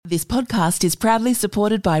This podcast is proudly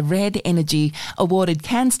supported by Red Energy, awarded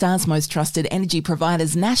CanStar's most trusted energy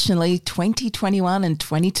providers nationally 2021 and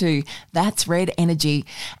 22. That's Red Energy.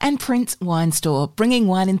 And Prince Wine Store, bringing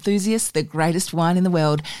wine enthusiasts the greatest wine in the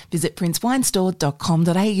world. Visit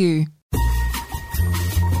princeWinestore.com.au.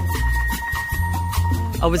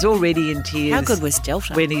 I was already in tears. How good was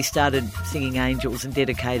Delta? When he started singing Angels and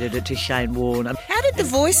dedicated it to Shane Warne. How did the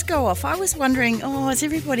voice go off? I was wondering, is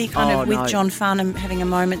everybody kind of with John Farnham having a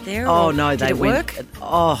moment there? Oh, no, did they it went, work?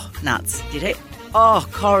 Oh, Nuts. Did it? Oh,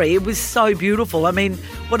 Corrie, it was so beautiful. I mean,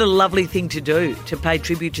 what a lovely thing to do, to pay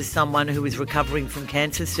tribute to someone who is recovering from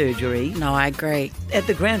cancer surgery. No, I agree. At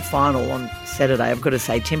the grand final on Saturday, I've got to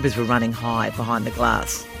say, tempers were running high behind the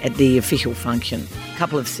glass at the official function. A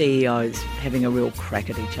couple of CEOs having a real crack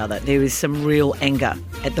at each other. There is some real anger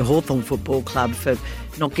at the Hawthorn Football Club for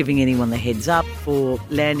not giving anyone the heads up, for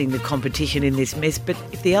landing the competition in this mess. But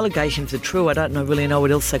if the allegations are true, I don't really know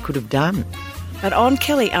what else they could have done. But on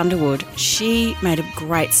Kelly Underwood, she made a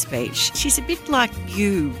great speech. She's a bit like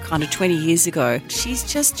you kind of 20 years ago. She's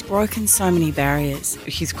just broken so many barriers.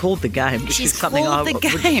 She's called the game, which She's is something I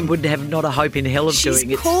would have not a hope in hell of doing.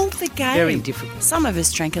 She's called the game. Very difficult. Some of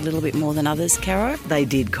us drank a little bit more than others, Caro. They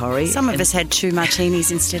did, Corrie. Some of us had 2 martinis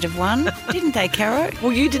instead of 1. Didn't they, Caro?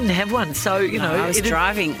 Well, you didn't have one, so, I was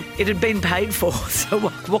driving. It had been paid for, so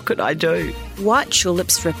what could I do? White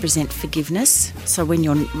tulips represent forgiveness. So when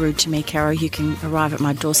you're rude to me, Caro, you can arrive at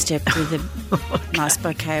my doorstep with a nice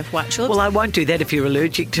bouquet of white tulips. Well, I won't do that if you're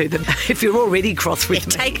allergic to them. If you're already cross with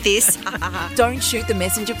me. Take this. Don't Shoot the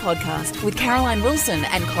Messenger podcast with Caroline Wilson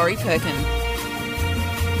and Corrie Perkin.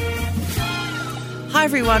 Hi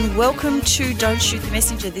everyone, welcome to Don't Shoot the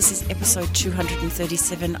Messenger. This is episode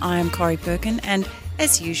 237. I am Corrie Perkin and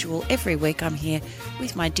as usual, every week I'm here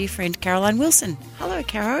with my dear friend Caroline Wilson. Hello,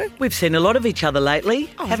 Caro. We've seen a lot of each other lately,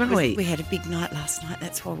 haven't we? We had a big night last night.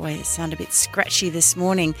 That's why we sound a bit scratchy this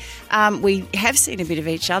morning. We have seen a bit of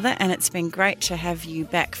each other and it's been great to have you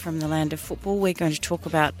back from the land of football. We're going to talk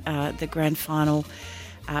about the grand final,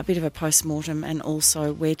 a bit of a post-mortem and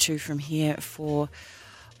also where to from here for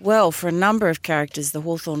a number of characters, the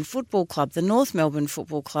Hawthorn Football Club, the North Melbourne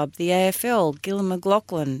Football Club, the AFL, Gillon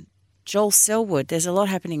McLachlan, Joel Selwood. There's a lot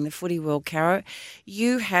happening in the footy world, Caro.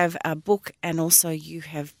 You have a book and also you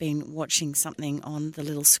have been watching something on the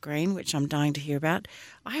little screen, which I'm dying to hear about.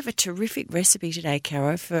 I have a terrific recipe today,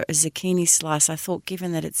 Caro, for a zucchini slice. I thought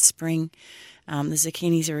given that it's spring, the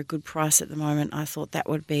zucchinis are a good price at the moment, I thought that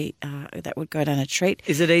would go down a treat.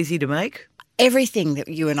 Is it easy to make? Everything that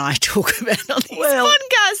you and I talk about on this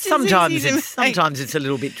podcast is sometimes it's a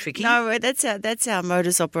little bit tricky. No, that's our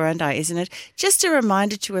modus operandi, isn't it? Just a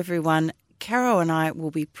reminder to everyone, Caro and I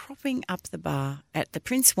will be propping up the bar at the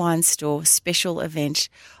Prince Wine Store special event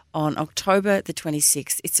on October the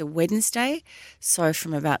 26th. It's a Wednesday, so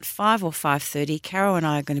from about 5 or 5:30, Caro and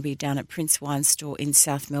I are going to be down at Prince Wine Store in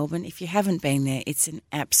South Melbourne. If you haven't been there, it's an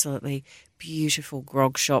absolutely beautiful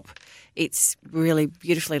grog shop. It's really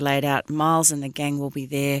beautifully laid out. Miles and the gang will be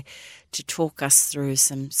there to talk us through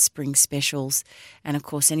some spring specials. And, of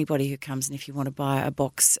course, anybody who comes and if you want to buy a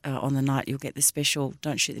box on the night, you'll get the special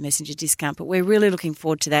Don't Shoot the Messenger discount. But we're really looking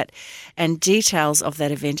forward to that. And details of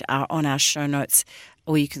that event are on our show notes,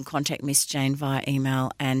 or you can contact Miss Jane via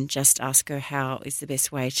email and just ask her how is the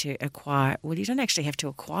best way to acquire. Well, you don't actually have to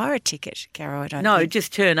acquire a ticket, Caro, I don't think. No,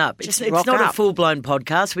 just turn up. It's not a full-blown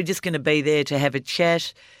podcast. We're just going to be there to have a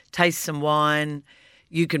chat, taste some wine.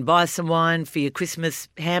 You can buy some wine for your Christmas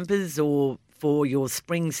hampers or for your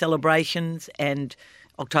spring celebrations, and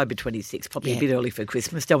October 26th, probably a bit early for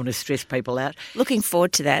Christmas. Don't want to stress people out. Looking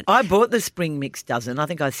forward to that. I bought the spring mix dozen. I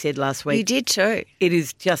think I said last week. You did too. It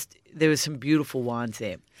is just, there are some beautiful wines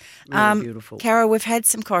there. Really beautiful. Caro, we've had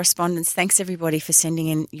some correspondence. Thanks everybody for sending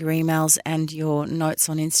in your emails and your notes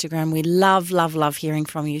on Instagram. We love, love, love hearing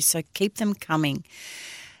from you, so keep them coming.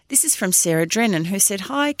 This is from Sarah Drennan, who said,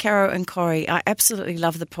 "Hi, Caro and Corrie. I absolutely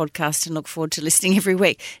love the podcast and look forward to listening every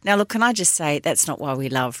week." Now, look, can I just say that's not why we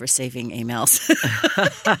love receiving emails.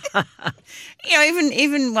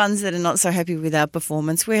 Even ones that are not so happy with our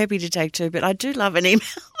performance, we're happy to take too, but I do love an email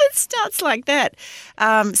that starts like that.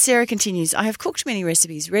 Sarah continues, "I have cooked many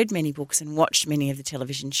recipes, read many books and watched many of the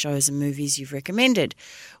television shows and movies you've recommended.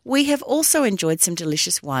 We have also enjoyed some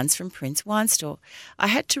delicious wines from Prince Wine Store. I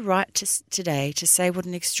had to write today to say what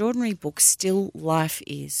an extraordinary book Still Life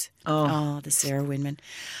is." Oh, the Sarah Winman.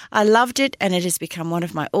 "I loved it and it has become one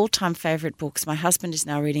of my all-time favourite books. My husband is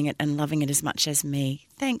now reading it and loving it as much as me."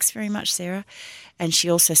 Thanks very much, Sarah. And she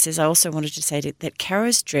also says, "I also wanted to say that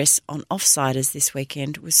Caro's dress on Offsiders this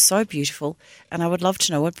weekend was so beautiful and I would love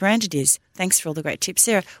to know what brand it is. Thanks for all the great tips,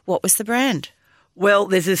 Sarah." What was the brand? Well,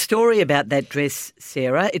 there's a story about that dress,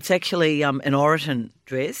 Sarah. It's actually an Oroton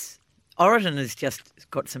dress. Oroton has just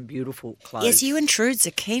got some beautiful clothes. Yes, you and Trudes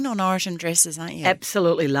are keen on Oroton dresses, aren't you?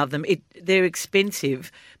 Absolutely love them. They're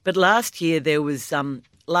expensive, but last year there was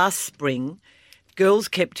last spring, girls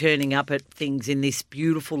kept turning up at things in this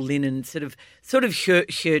beautiful linen sort of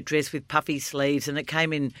shirt dress with puffy sleeves, and it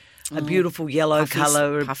came in a beautiful yellow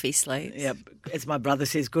colour. Puffy sleeves. Yeah, as my brother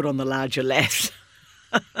says, good on the larger lass.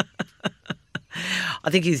 I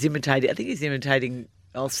think he's imitating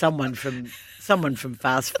someone from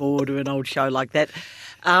Fast Forward or an old show like that.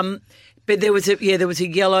 But there was a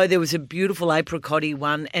yellow, there was a beautiful apricot-y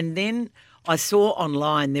one, and then I saw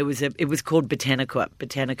online it was called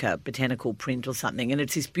botanical print or something, and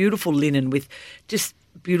it's this beautiful linen with just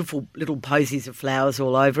beautiful little posies of flowers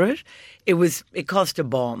all over it. It cost a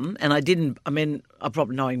bomb, and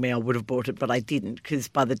knowing me, I would have bought it, but I didn't, because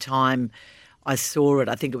by the time I saw it,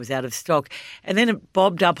 I think it was out of stock. And then it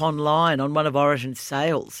bobbed up online on one of Oroton's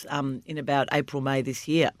sales in about April, May this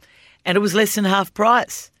year, and it was less than half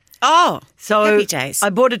price. Oh, so happy days.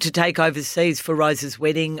 I bought it to take overseas for Rose's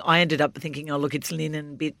wedding. I ended up thinking, oh, look, it's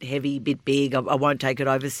linen, bit heavy, bit big. I won't take it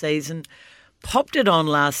overseas, and popped it on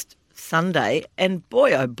last Sunday, and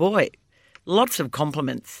boy, oh boy, lots of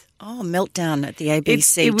compliments. Oh, meltdown at the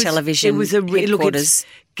ABC television It was headquarters.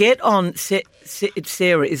 It's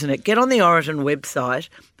Sarah, isn't it? Get on the Oroton website.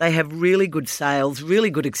 They have really good sales, really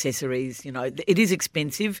good accessories. You know, it is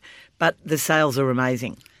expensive, but the sales are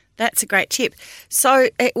amazing. That's a great tip. So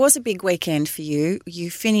it was a big weekend for you.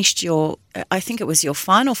 You finished I think it was your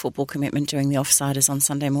final football commitment doing the Offsiders on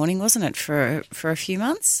Sunday morning, wasn't it, for a few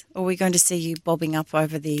months? Or are we going to see you bobbing up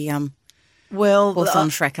over the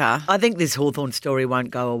Hawthorn fracas? I think this Hawthorn story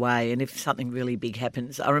won't go away, and if something really big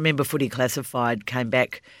happens, I remember Footy Classified came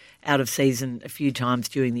back out of season a few times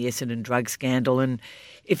during the Essendon drug scandal, and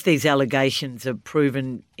if these allegations are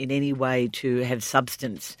proven in any way to have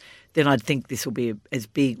substance, then I'd think this will be as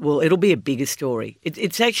big. Well, it'll be a bigger story.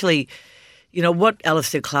 It's actually, what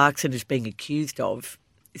Alistair Clarkson is being accused of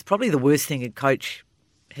is probably the worst thing a coach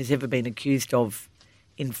has ever been accused of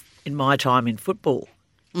in my time in football.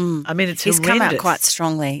 I mean, it's He's horrendous. come out quite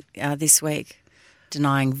strongly this week,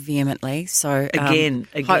 denying vehemently. So Again.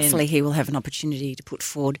 hopefully he will have an opportunity to put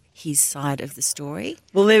forward his side of the story.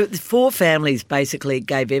 Well, the four families basically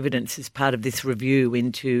gave evidence as part of this review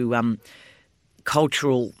into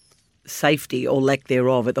cultural safety or lack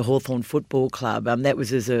thereof at the Hawthorn Football Club. That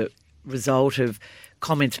was as a result of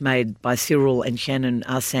comments made by Cyril and Shannon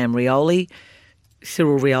Arsam Rioli,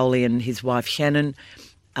 Cyril Rioli and his wife Shannon.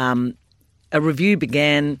 A review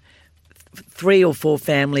began. 3 or 4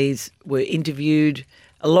 families were interviewed.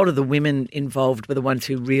 A lot of the women involved were the ones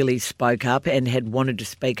who really spoke up and had wanted to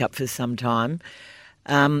speak up for some time.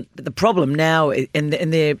 But the problem now, and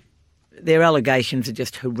their allegations are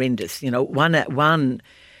just horrendous. One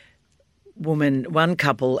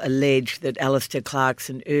couple alleged that Alistair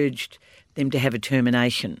Clarkson urged them to have a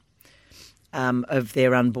termination of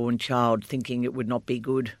their unborn child, thinking it would not be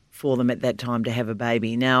good for them at that time to have a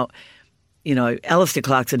baby. Now, Alistair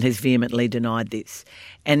Clarkson has vehemently denied this.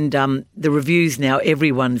 And the reviews now,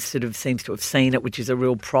 everyone sort of seems to have seen it, which is a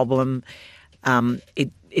real problem. The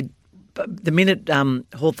minute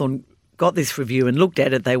Hawthorn got this review and looked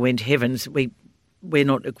at it, they went, heavens, we're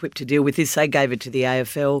not equipped to deal with this. They gave it to the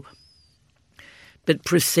AFL. But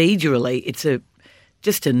procedurally, it's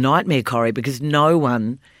just a nightmare, Corrie, because no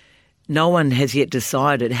one has yet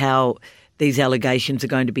decided how these allegations are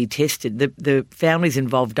going to be tested. The families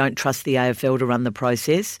involved don't trust the AFL to run the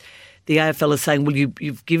process. The AFL is saying, well,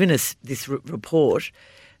 you've given us this report.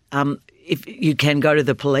 If you can go to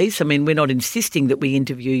the police. I mean, we're not insisting that we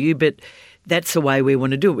interview you, but that's the way we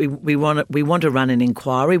want to do it. We want to run an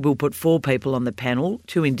inquiry. We'll put 4 people on the panel,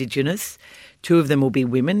 2 Indigenous, 2 of them will be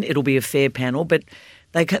women. It'll be a fair panel, but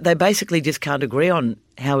they basically just can't agree on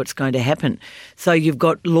how it's going to happen. So you've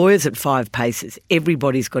got lawyers at 5 paces.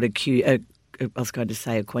 Everybody's got I was going to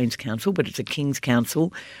say a Queen's Counsel, but it's a King's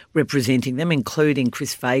Counsel representing them, including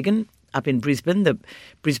Chris Fagan up in Brisbane, the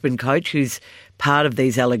Brisbane coach who's part of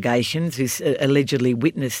these allegations, who's allegedly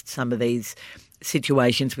witnessed some of these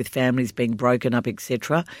situations with families being broken up,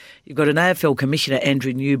 etc. You've got an AFL Commissioner,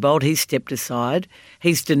 Andrew Newbold. He's stepped aside.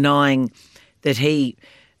 He's denying that he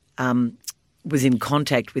was in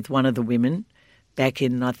contact with one of the women back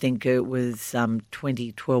in, I think it was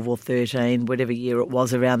 2012 or 13, whatever year it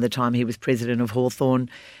was, around the time he was president of Hawthorn.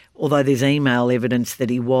 Although there's email evidence that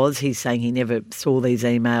he's saying he never saw these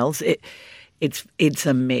emails. It's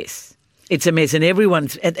a mess. It's a mess. And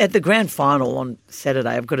everyone's at the grand final on Saturday,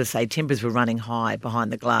 I've got to say, tempers were running high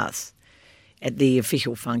behind the glass. at the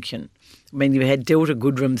official function. I mean, you had Delta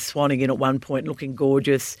Goodrem swanning in at one point, looking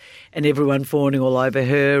gorgeous, and everyone fawning all over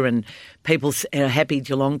her, and people, happy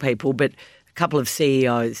Geelong people, but a couple of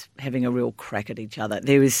CEOs having a real crack at each other.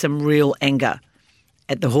 There is some real anger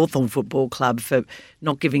at the Hawthorn Football Club for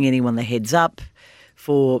not giving anyone the heads up,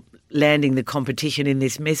 for landing the competition in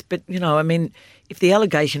this mess. But, I mean, if the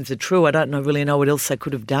allegations are true, I don't really know what else they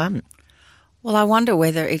could have done. Well, I wonder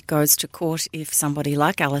whether it goes to court if somebody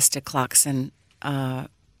like Alistair Clarkson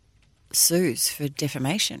sues for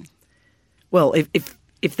defamation. Well,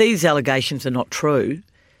 if these allegations are not true,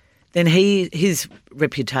 then his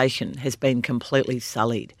reputation has been completely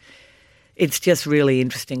sullied. It's just really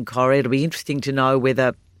interesting, Corey. It'll be interesting to know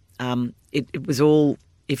whether it was all,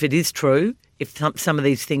 if it is true, if some of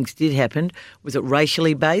these things did happen, was it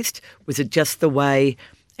racially based? Was it just the way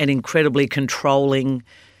an incredibly controlling,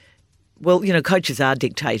 coaches are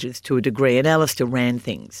dictators to a degree, and Alistair ran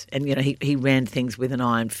things, and, he ran things with an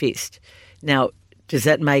iron fist. Now, does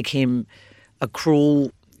that make him a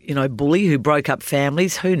cruel, bully who broke up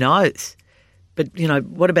families? Who knows? But,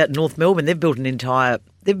 what about North Melbourne? They've built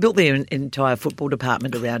their entire football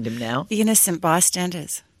department around him now. The innocent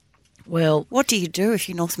bystanders. Well, what do you do if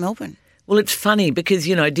you're North Melbourne? Well, it's funny because,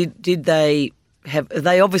 did they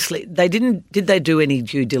do any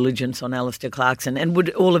due diligence on Alistair Clarkson? And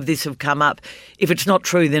would all of this have come up? If it's not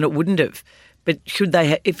true, then it wouldn't have. But should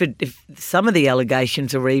they, if some of the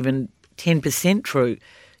allegations are even 10% true,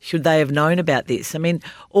 should they have known about this? I mean,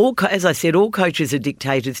 as I said, all coaches are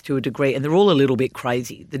dictators to a degree, and they're all a little bit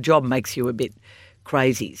crazy. The job makes you a bit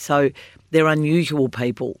crazy. So they're unusual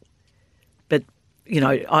people. But,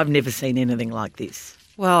 I've never seen anything like this.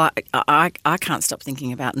 Well, I can't stop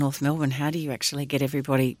thinking about North Melbourne. How do you actually get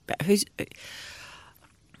everybody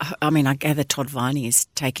I gather Todd Viney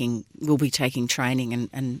will be taking training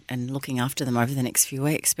and looking after them over the next few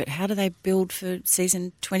weeks. But how do they build for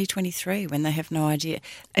season 2023 when they have no idea?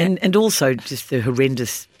 And also just the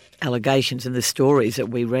horrendous allegations and the stories that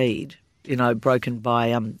we read, broken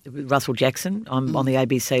by Russell Jackson on the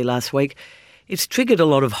ABC last week. It's triggered a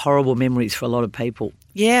lot of horrible memories for a lot of people.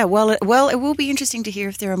 Yeah, well, it will be interesting to hear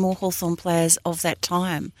if there are more Hawthorn players of that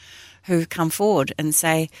time who come forward and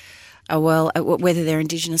say, whether they're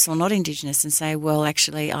Indigenous or not Indigenous, and say, well,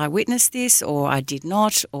 actually, I witnessed this, or I did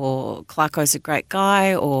not, or Clarko's a great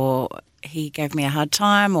guy, or he gave me a hard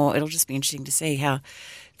time, or it'll just be interesting to see how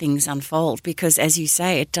things unfold. Because, as you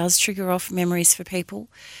say, it does trigger off memories for people,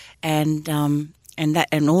 and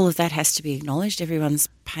all of that has to be acknowledged. Everyone's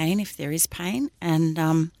pain, if there is pain, and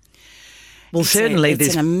certainly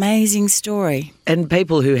it's an amazing story. And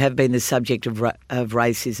people who have been the subject of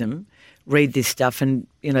racism read this stuff and,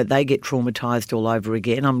 they get traumatised all over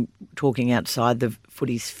again. I'm talking outside the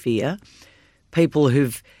footy sphere. People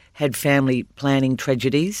who've had family planning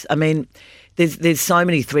tragedies. I mean, there's so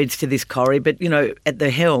many threads to this, Corey, but, at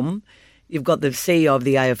the helm, you've got the CEO of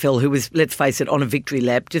the AFL who was, let's face it, on a victory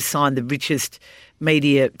lap, just signed the richest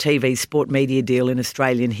sport media deal in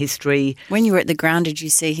Australian history. When you were at the ground, did you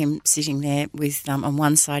see him sitting there with, on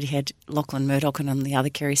one side he had Lachlan Murdoch and on the other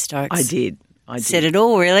Kerry Stokes? I did. Said it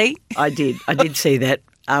all, really? I did see that.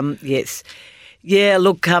 Yes. Yeah,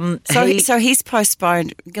 look... So he's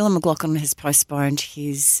postponed, Gillon McLachlan has postponed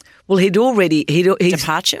his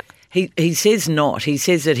departure? He says not. He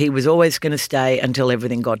says that he was always going to stay until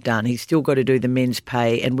everything got done. He's still got to do the men's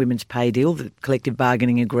pay and women's pay deal, the collective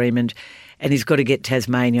bargaining agreement, and he's got to get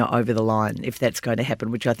Tasmania over the line if that's going to happen,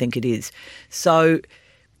 which I think it is. So,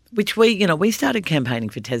 which we started campaigning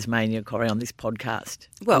for Tasmania, Corey, on this podcast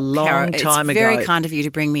a long time ago. It's very kind of you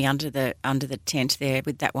to bring me under the tent there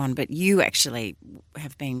with that one, but you actually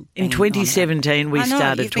have been in 2017. We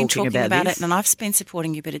started talking about it, and I've been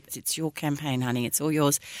supporting you. But it's your campaign, honey. It's all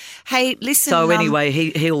yours. Hey, listen. So anyway,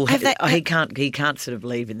 he can't sort of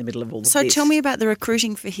leave in the middle of all of this. So tell me about the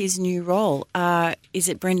recruiting for his new role. Is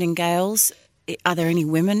it Brendan Gales? Are there any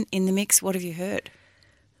women in the mix? What have you heard?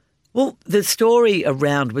 Well, the story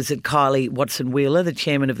around was that Kylie Watson-Wheeler, the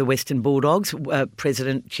chairman of the Western Bulldogs,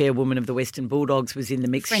 chairwoman of the Western Bulldogs, was in the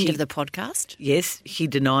mix. Friend of the podcast. Yes, she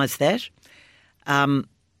denies that.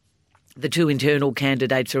 The two internal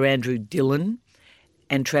candidates are Andrew Dillon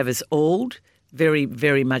and Travis Auld, very,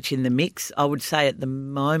 very much in the mix. I would say at the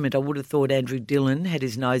moment I would have thought Andrew Dillon had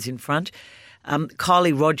his nose in front.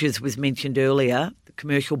 Kylie Rogers was mentioned earlier, the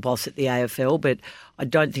commercial boss at the AFL, but I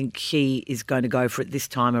don't think she is going to go for it this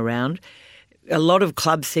time around. A lot of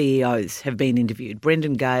club CEOs have been interviewed.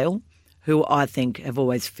 Brendan Gale, who I think have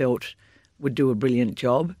always felt would do a brilliant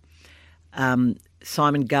job.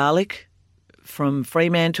 Simon Garlick from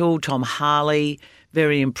Fremantle, Tom Harley,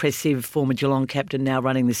 very impressive former Geelong captain, now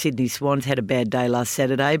running the Sydney Swans, had a bad day last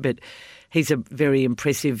Saturday, but He's a very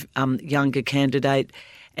impressive younger candidate.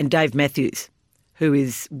 And Dave Matthews, who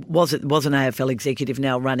was an AFL executive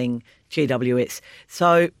now running GWS.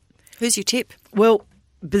 So, who's your tip? Well,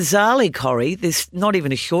 bizarrely, Corrie, there's not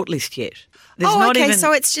even a shortlist yet.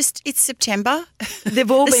 So it's September.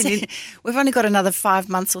 They've all been We've only got another 5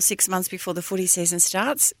 months or 6 months before the footy season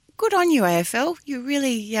starts. Good on you, AFL. You're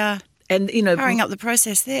really hurrying up the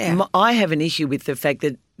process there. I have an issue with the fact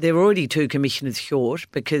that there are already 2 commissioners short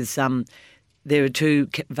because there are 2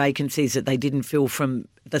 vacancies that they didn't fill from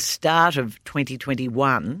the start of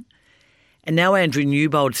 2021, and now Andrew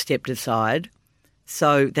Newbold stepped aside.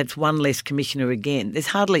 So that's one less commissioner again.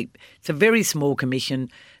 It's a very small commission.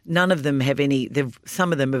 None of them have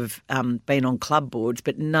some of them have been on club boards,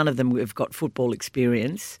 but none of them have got football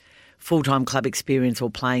experience, full-time club experience or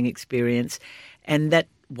playing experience. And that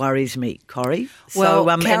worries me, Corrie. Well,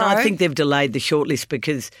 and I think they've delayed the shortlist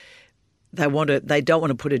because they don't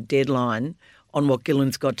want to put a deadline on what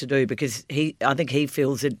Gillen's got to do because I think he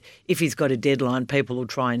feels that if he's got a deadline, people will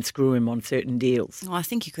try and screw him on certain deals. Well, I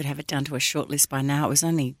think you could have it down to a shortlist by now. It was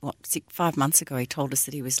only, 5 months ago he told us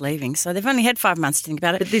that he was leaving. So they've only had 5 months to think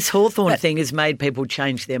about it. But this Hawthorn thing has made people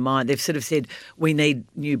change their mind. They've sort of said, we need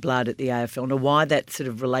new blood at the AFL. Now, why that sort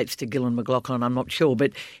of relates to Gillen McLachlan, I'm not sure.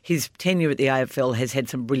 But his tenure at the AFL has had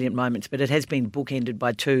some brilliant moments, but it has been bookended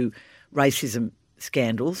by 2 racism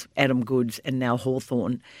scandals, Adam Goodes and now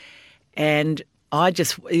Hawthorn. And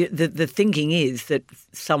the thinking is that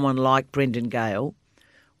someone like Brendan Gale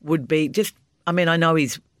would be I know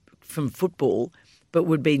he's from football, but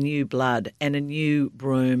would be new blood and a new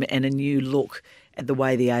broom and a new look at the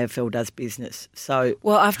way the AFL does business. So,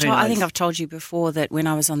 well, I think I've told you before that when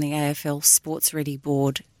I was on the AFL Sports Ready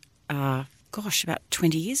board, about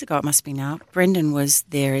 20 years ago it must be now, Brendan was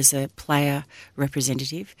there as a player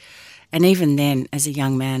representative. And even then, as a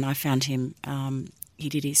young man, I found him... he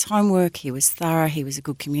did his homework, he was thorough, he was a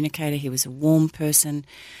good communicator, he was a warm person.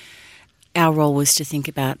 Our role was to think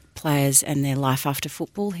about players and their life after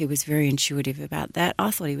football. He was very intuitive about that. I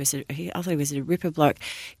thought he was a ripper bloke.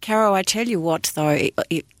 Caro, I tell you what, though,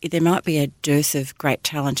 there might be a dearth of great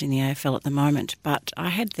talent in the AFL at the moment, but I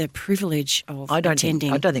had the privilege of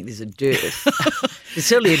attending. I don't think there's a dearth. There's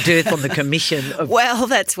certainly a dearth on the commission. Well,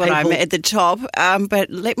 that's what I'm at the top. But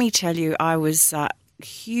let me tell you, I was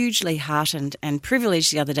hugely heartened and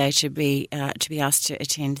privileged the other day to be asked to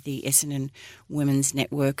attend the Essendon Women's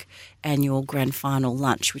Network annual grand final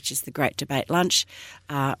lunch, which is the Great Debate Lunch.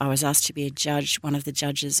 I was asked to be a judge, one of the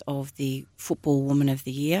judges of the Football Woman of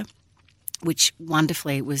the Year, which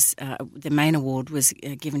wonderfully was the main award was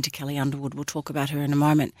given to Kelly Underwood. We'll talk about her in a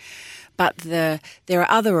moment. But there are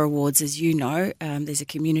other awards, as you know. There's a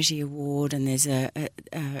Community Award and there's a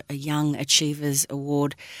Young Achievers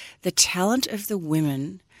Award. The talent of the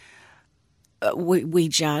women we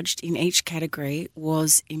judged in each category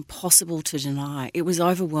was impossible to deny. It was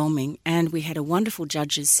overwhelming, and we had a wonderful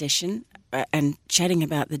judges session and chatting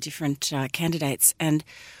about the different candidates, and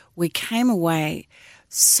we came away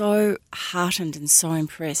so heartened and so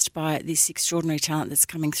impressed by this extraordinary talent that's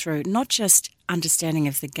coming through, not just understanding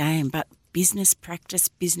of the game, but business practice,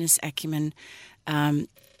 business acumen,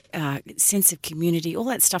 sense of community, all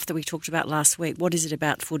that stuff that we talked about last week. What is it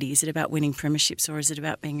about footy? Is it about winning premierships, or is it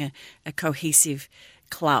about being a cohesive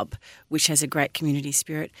club which has a great community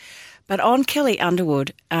spirit? But on Kelly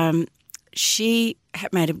Underwood, she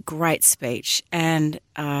made a great speech, and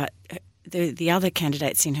the other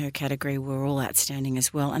candidates in her category were all outstanding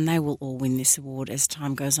as well, and they will all win this award as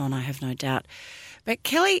time goes on, I have no doubt. But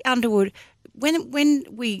Kelly Underwood, when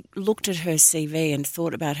we looked at her CV and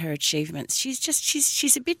thought about her achievements,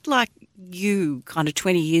 she's a bit like you kind of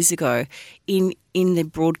 20 years ago in the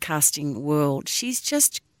broadcasting world. She's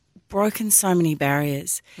just broken so many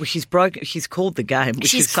barriers. Well, she's called the game,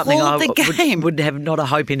 which is something I would have not a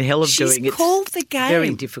hope in hell of doing. She's called the game.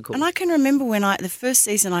 Very difficult. And I can remember when the first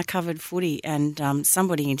season I covered footy, and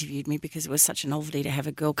somebody interviewed me because it was such a novelty to have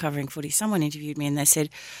a girl covering footy. Someone interviewed me and they said,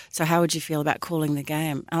 so how would you feel about calling the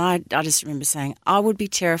game? And I just remember saying, I would be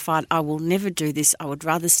terrified. I will never do this. I would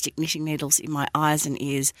rather stick knitting needles in my eyes and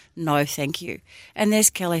ears. No, thank you. And there's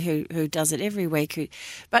Kelly who does it every week.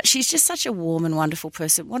 But she's just such a warm and wonderful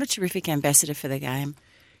person. What a terrific ambassador for the game.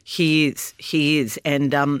 He is.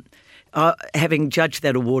 And having judged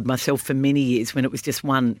that award myself for many years when it was just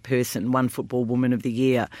one person, one Football Woman of the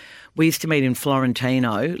Year, we used to meet in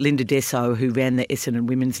Florentino. Linda Desso, who ran the Essendon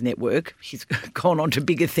Women's Network, she's gone on to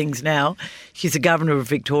bigger things now. She's the Governor of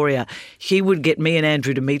Victoria. She would get me and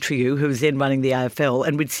Andrew Demetriou, who was then running the AFL,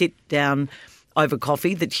 and we'd sit down over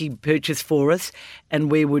coffee that she purchased for us,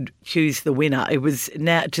 and we would choose the winner. It was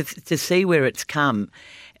now to see where it's come.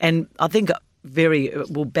 And I think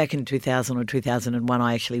back in 2000 or 2001,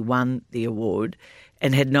 I actually won the award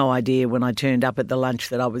and had no idea when I turned up at the lunch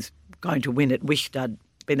that I was going to win it. Wished I'd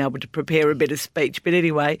been able to prepare a better speech. But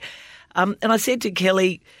anyway, and I said to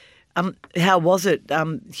Kelly, how was it?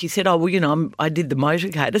 She said, oh, well, I did the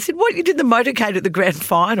motorcade. I said, what, you did the motorcade at the grand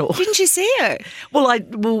final? Didn't you see her?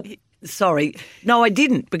 Sorry. No, I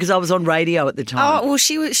didn't, because I was on radio at the time. Oh, well,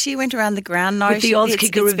 she went around the ground. No, with the Oz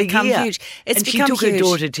Kicker of the Year. Huge. And she took her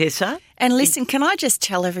daughter, Tessa. And listen, can I just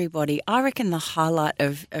tell everybody, I reckon the highlight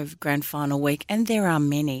of grand final week, and there are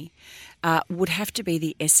many, would have to be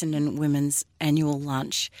the Essendon Women's annual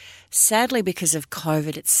lunch. Sadly, because of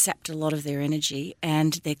COVID, it sapped a lot of their energy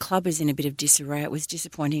and their club is in a bit of disarray. It was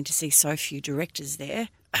disappointing to see so few directors there,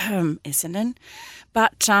 Essendon.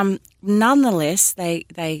 But nonetheless,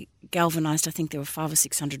 they galvanised, I think there were 500 or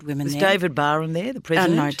 600 women there. Was David Barham there, the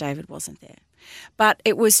president? No, David wasn't there. But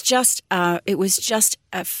it was just a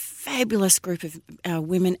fabulous group of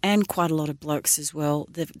women and quite a lot of blokes as well.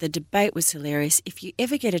 The debate was hilarious. If you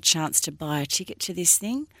ever get a chance to buy a ticket to this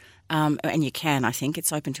thing, and you can, I think,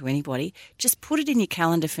 it's open to anybody, just put it in your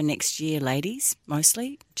calendar for next year, ladies,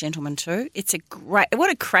 mostly, gentlemen too. It's what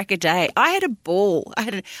a cracker day. I had a ball.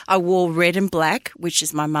 I wore red and black, which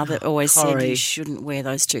is my mother always said, you shouldn't wear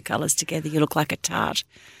those two colours together. You look like a tart.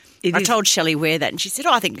 I told Shelley wear that, and she said,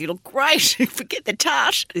 "Oh, I think you look great. Forget the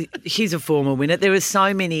tart." She's a former winner. There are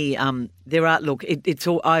so many. It's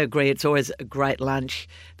all. I agree. It's always a great lunch.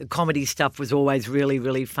 The comedy stuff was always really,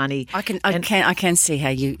 really funny. I can see how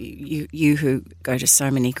you who go to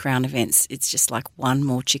so many Crown events, it's just like one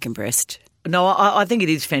more chicken breast. No, I think it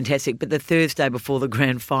is fantastic, but the Thursday before the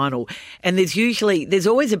grand final, and there's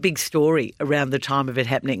always a big story around the time of it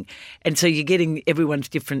happening, and so you're getting everyone's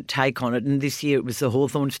different take on it, and this year it was the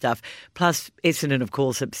Hawthorn stuff, plus Essendon, of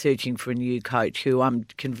course, are searching for a new coach who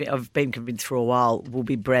I've been convinced for a while will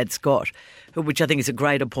be Brad Scott, which I think is a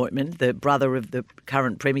great appointment, the brother of the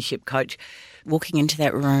current premiership coach. Walking into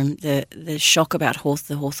that room, the shock about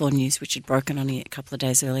the Hawthorn news, which had broken only a couple of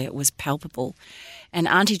days earlier, was palpable. And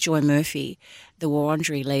Auntie Joy Murphy, the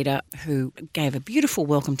Wurundjeri leader who gave a beautiful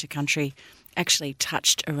welcome to country, actually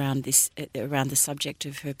touched around the subject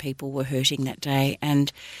of her people were hurting that day,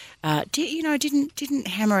 and didn't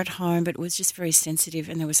hammer it home, but was just very sensitive.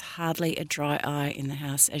 And there was hardly a dry eye in the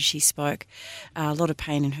house as she spoke. A lot of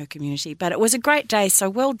pain in her community, but it was a great day.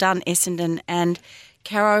 So well done, Essendon and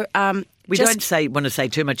Caro. We don't want to say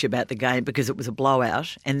too much about the game because it was a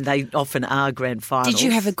blowout, and they often are grand finals. Did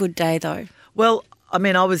you have a good day though? Well, I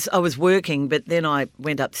mean, I was working, but then I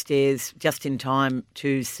went upstairs just in time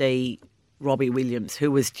to see Robbie Williams,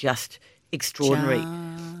 who was just extraordinary.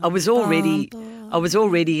 I was already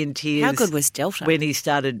in tears. How good was Delta when he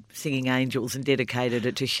started singing Angels and dedicated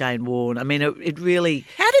it to Shane Warne? I mean, it really.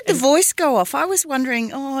 How did the voice go off? I was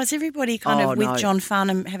wondering. Is everybody with John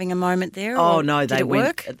Farnham having a moment there? Did it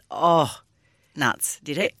work? Nuts!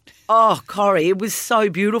 Did it? Oh, Corrie, it was so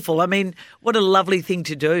beautiful. I mean, what a lovely thing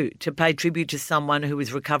to do, to pay tribute to someone who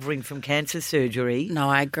was recovering from cancer surgery. No,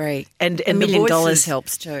 I agree. And $1 million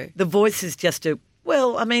helps too. The voice is just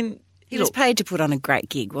he was paid to put on a great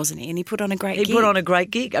gig, wasn't he? And he put on a great gig. He put on a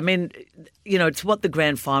great gig. I mean, it's what the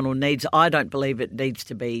grand final needs. I don't believe it needs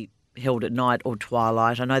to be held at night or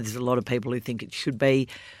twilight. I know there's a lot of people who think it should be.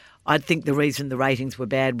 I think the reason the ratings were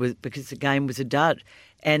bad was because the game was a dud.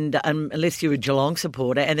 And unless you're a Geelong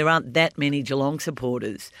supporter, and there aren't that many Geelong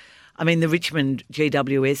supporters. I mean, the Richmond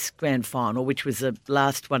GWS grand final, which was the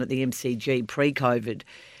last one at the MCG pre-COVID,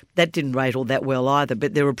 that didn't rate all that well either.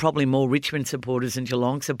 But there were probably more Richmond supporters than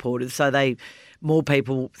Geelong supporters, so more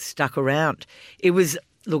people stuck around. It was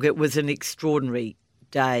an extraordinary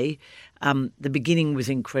day. The beginning was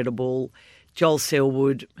incredible. Joel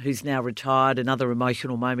Selwood, who's now retired, another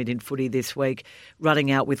emotional moment in footy this week,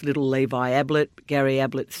 running out with little Levi Ablett, Gary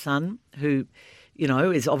Ablett's son, who,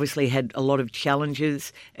 has obviously had a lot of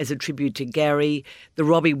challenges as a tribute to Gary. The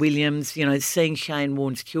Robbie Williams, seeing Shane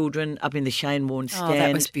Warne's children up in the Shane Warne stand. Oh,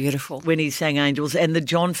 that was beautiful. When he sang Angels. And the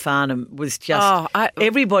John Farnham was just,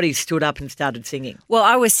 everybody stood up and started singing. Well,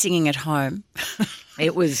 I was singing at home.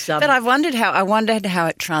 It was, but I wondered how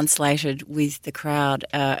it translated with the crowd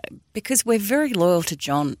because we're very loyal to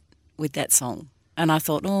John with that song, and I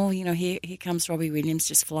thought, here comes Robbie Williams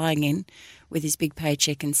just flying in with his big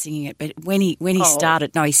paycheck and singing it. But when he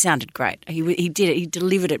started, he sounded great. He did it. He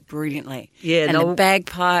delivered it brilliantly. Yeah, and the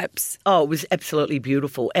bagpipes. Oh, it was absolutely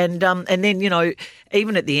beautiful. And then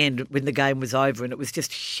even at the end when the game was over and it was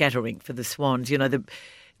just shattering for the Swans.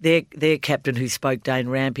 Their captain who spoke, Dane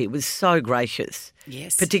Rampe, was so gracious.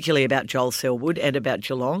 Yes. Particularly about Joel Selwood and about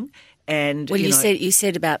Geelong. And you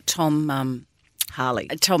said about Tom Harley.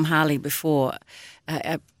 Tom Harley before,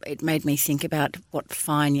 it made me think about what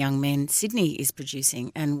fine young men Sydney is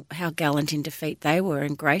producing and how gallant in defeat they were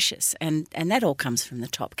and gracious. And that all comes from the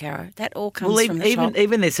top, Caro. That all comes from the top.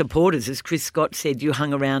 Even their supporters, as Chris Scott said, you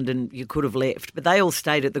hung around and you could have left. But they all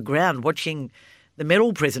stayed at the ground watching the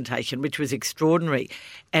medal presentation, which was extraordinary.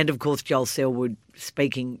 And, of course, Joel Selwood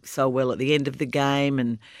speaking so well at the end of the game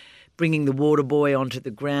and bringing the water boy onto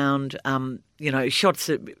the ground. Shots,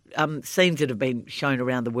 scenes that have been shown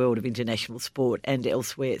around the world of international sport and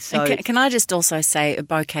elsewhere. So, and can I just also say a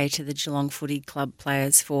bouquet to the Geelong Footy Club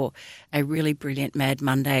players for a really brilliant Mad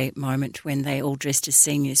Monday moment when they all dressed as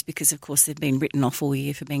seniors because, of course, they've been written off all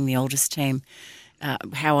year for being the oldest team.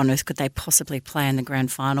 How on earth could they possibly play in the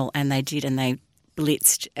grand final? And they did, and they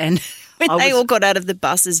blitzed. And when they all got out of the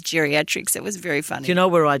bus as geriatrics, it was very funny. Do you know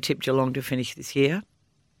where I tipped Geelong to finish this year?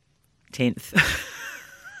 10th.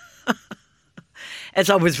 As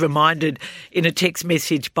I was reminded in a text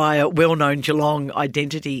message by a well-known Geelong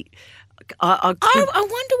identity, I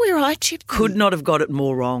wonder where I tipped them. Could not have got it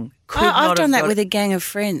more wrong. I've done that with a gang of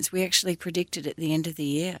friends. We actually predicted at the end of the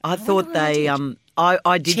year. I thought they.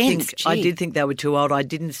 I did think they were too old. I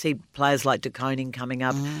didn't see players like De Koning coming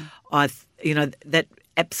up. That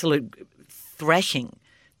absolute thrashing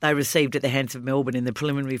they received at the hands of Melbourne in the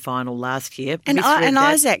preliminary final last year. And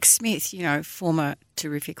Isaac Smith, former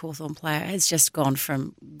terrific Hawthorn player, has just gone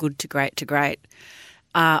from good to great to great.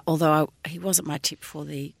 Although he wasn't my tip for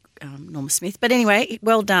the Norma Smith. But anyway,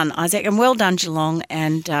 well done, Isaac, and well done, Geelong.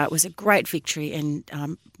 And it was a great victory,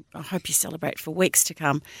 and I hope you celebrate for weeks to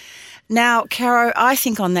come. Now, Caro, I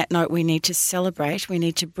think on that note we need to celebrate. We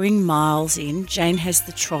need to bring Miles in. Jane has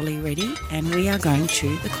the trolley ready, and we are going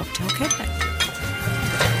to the Cocktail Cafe.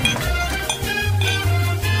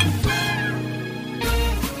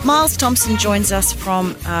 Miles Thompson joins us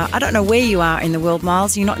from, I don't know where you are in the world,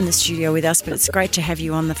 Miles. You're not in the studio with us, but it's great to have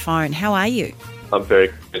you on the phone. How are you? I'm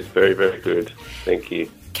very good, very, very good. Thank you.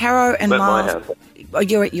 Caro and Miles. At my house. Oh,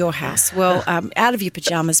 you're at your house. Well, out of your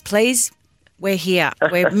pyjamas, please. We're here.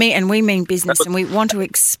 We mean business, and we want to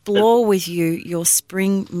explore with you your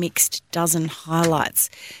spring mixed dozen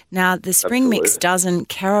highlights. Now, the spring mixed dozen,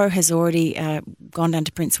 Caro has already gone down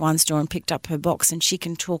to Prince Wine Store and picked up her box, and she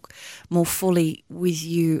can talk more fully with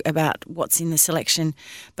you about what's in the selection.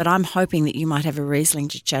 But I'm hoping that you might have a Riesling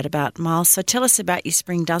to chat about, Miles. So tell us about your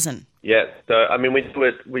spring dozen. Yeah, so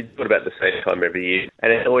we do it about the same time every year,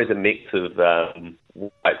 and it's always a mix of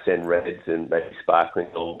whites and reds and maybe sparkling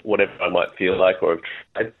or whatever I might feel like or have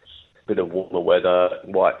tried. A bit of warmer weather,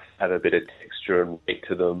 whites have a bit of texture and weight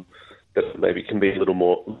to them that maybe can be a little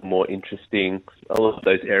more interesting. I love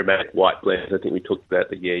those aromatic white blends. I think we talked about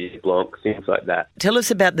the Yé Blanc, things like that. Tell us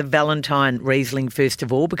about the Valentine Riesling first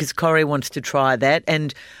of all, because Corey wants to try that,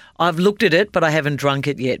 and I've looked at it, but I haven't drunk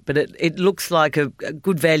it yet. But it looks like a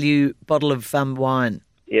good value bottle of wine.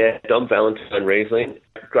 Yeah, Dom Valentine Riesling,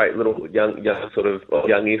 great little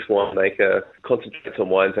youngish winemaker, concentrates on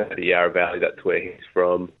wines out of the Yarra Valley. That's where he's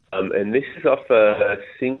from. And this is off a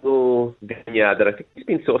single vineyard that I think he's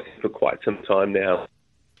been sourcing for quite some time now.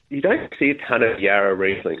 You don't see a ton of Yarra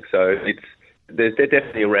Riesling, so they're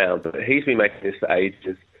definitely around. But he's been making this for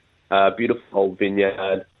ages. Beautiful old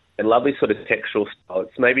vineyard and lovely sort of textural style.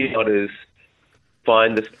 It's maybe not as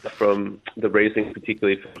fine the stuff from the Riesling,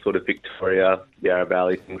 particularly from sort of Victoria, Yarra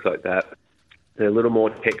Valley, things like that. They're a little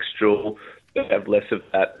more textural. They have less of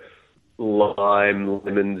that lime,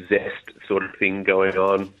 lemon zest sort of thing going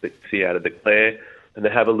on that you see out of the Clare. And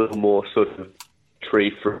they have a little more sort of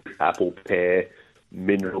tree fruit, apple, pear,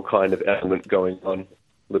 mineral kind of element going on.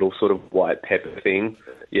 Little sort of white pepper thing.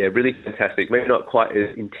 Yeah, really fantastic. Maybe not quite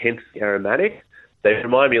as intensely aromatic. They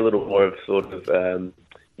remind me a little more of sort of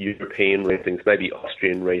European Rieslings, maybe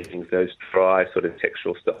Austrian Rieslings, those dry sort of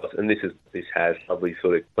textural styles. And this has lovely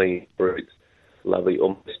sort of clean fruits, lovely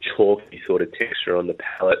almost chalky sort of texture on the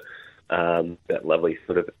palate, that lovely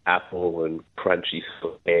sort of apple and crunchy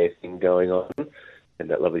sort of pear thing going on, and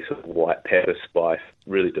that lovely sort of white pepper spice.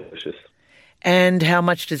 Really delicious. And how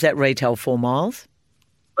much does that retail for, Miles?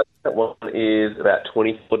 That one is about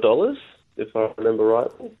 $24, if I remember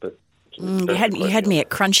rightly, but you had me at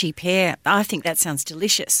crunchy pear. I think that sounds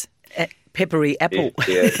delicious. Peppery apple.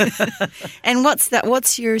 Yeah. And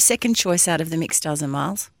what's your second choice out of the mixed dozen,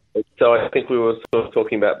 Miles? So I think we were sort of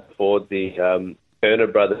talking about before the Turner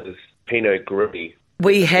Brothers Pinot Gris.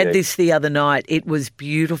 We had this the other night. It was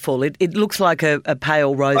beautiful. It looks like a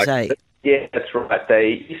pale rosé. Yeah, that's right.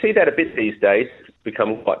 You see that a bit these days. It's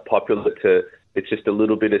become quite popular it's just a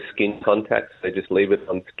little bit of skin contact. So they just leave it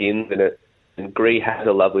on skins, and Gris has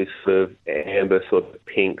a lovely sort of amber, sort of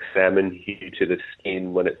pink salmon hue to the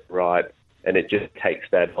skin when it's ripe, and it just takes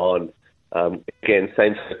that on. Again,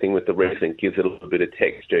 same sort of thing with the Riesling. Gives it a little bit of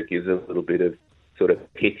texture, gives it a little bit of sort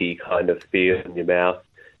of pitty kind of feel in your mouth,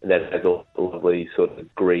 and that has a lovely sort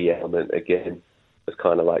of brie element again. It's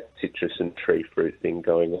kind of like citrus and tree fruit thing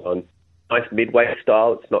going on. Nice midway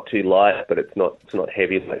style. It's not too light, but it's not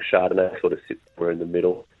heavy like Chardonnay. Sort of sits somewhere in the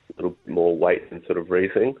middle, a little bit more weight than sort of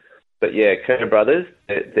Riesling. But yeah, Kerr brothers,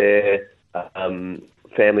 they're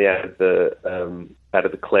family out of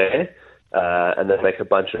the Clare, and they make a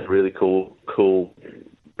bunch of really cool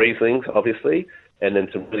Rieslings, obviously, and then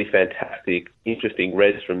some really fantastic, interesting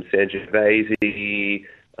reds from Sangiovese,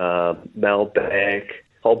 Malbec,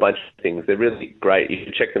 whole bunch of things. They're really great. You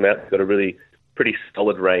should check them out. They've got a really pretty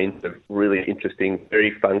solid range of really interesting,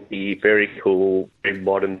 very funky, very cool, very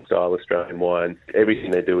modern style Australian wines.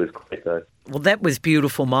 Everything they do is great though. Well, that was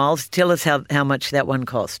beautiful, Miles. Tell us how much that one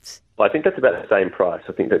costs. Well, I think that's about the same price.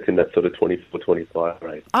 I think that's in that sort of 24-25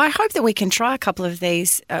 range. I hope that we can try a couple of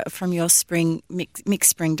these from your mixed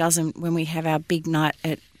spring dozen when we have our big night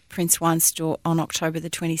at Prince Wine Store on October the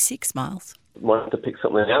 26th, Miles. Might have to pick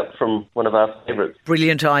something out from one of our favourites.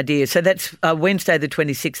 Brilliant idea. So that's Wednesday the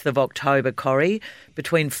 26th of October, Corrie,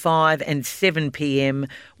 between 5 and 7 p.m.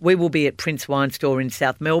 We will be at Prince Wine Store in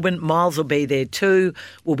South Melbourne. Miles will be there too.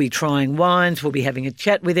 We'll be trying wines. We'll be having a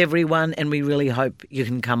chat with everyone, and we really hope you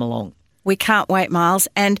can come along. We can't wait, Miles.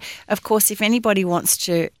 And, of course, if anybody wants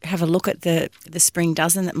to have a look at the spring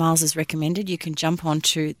dozen that Miles has recommended, you can jump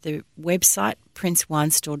onto the website,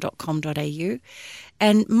 princewinestore.com.au.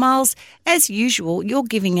 And, Miles, as usual, you're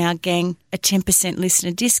giving our gang a 10%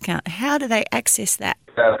 listener discount. How do they access that?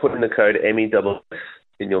 Put in the code MESS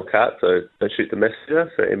in your cart, so shoot the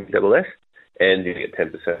messenger, so MESS, and you get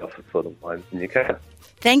 10% off for the wines in your cart.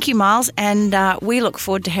 Thank you, Miles, and we look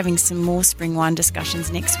forward to having some more spring wine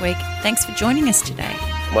discussions next week. Thanks for joining us today.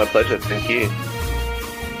 My pleasure. Thank you.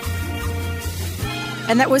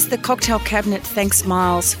 And that was the Cocktail Cabinet. Thanks,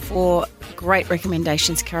 Miles, for great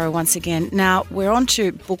recommendations, Caro, once again. Now, we're on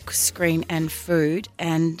to book, screen and food.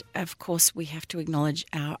 And, of course, we have to acknowledge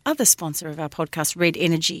our other sponsor of our podcast, Red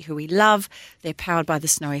Energy, who we love. They're powered by the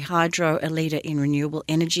Snowy Hydro, a leader in renewable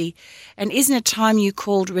energy. And isn't it time you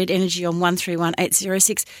called Red Energy on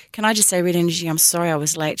 131806? Can I just say, Red Energy, I'm sorry I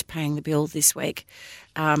was late paying the bill this week.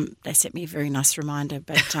 They sent me a very nice reminder,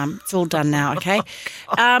 but it's all done now, okay?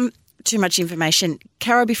 Too much information.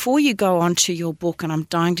 Caro, before you go on to your book, and I'm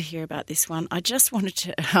dying to hear about this one, I just wanted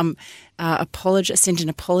to send an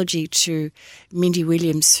apology to Mindy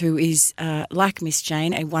Williams, who is, like Miss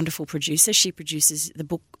Jane, a wonderful producer. She produces the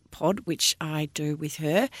book pod, which I do with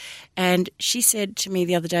her. And she said to me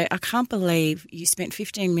the other day, I can't believe you spent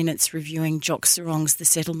 15 minutes reviewing Jock Sarong's The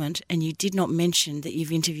Settlement and you did not mention that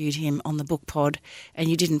you've interviewed him on the book pod and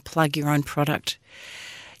you didn't plug your own product.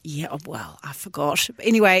 Yeah, well, I forgot.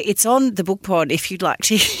 Anyway, it's on the book pod if you'd like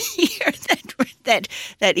to hear that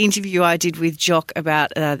interview I did with Jock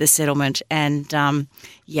about The Settlement. And,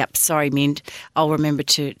 yep, sorry, Mind. I'll remember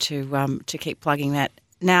to keep plugging that.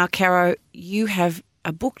 Now, Caro, you have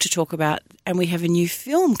a book to talk about and we have a new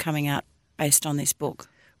film coming out based on this book.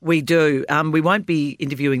 We do. We won't be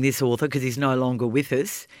interviewing this author because he's no longer with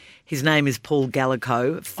us. His name is Paul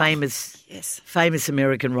Gallico, famous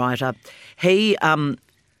American writer. He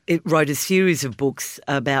wrote a series of books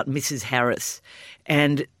about Mrs. Harris,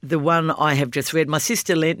 and the one I have just read, my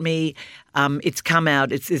sister lent me. It's come out.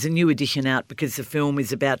 There's a new edition out because the film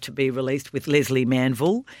is about to be released with Leslie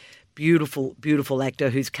Manville. Beautiful, beautiful actor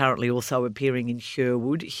who's currently also appearing in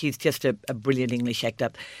Sherwood. She's just a brilliant English actor.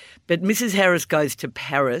 But Mrs. Harris Goes to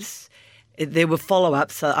Paris. There were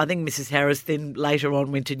follow-ups. I think Mrs. Harris then later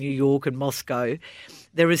on went to New York and Moscow.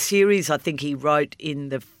 There are a series I think he wrote in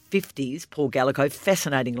the 50s, Paul Gallico.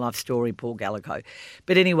 Fascinating life story, Paul Gallico.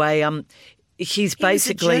 But anyway, he's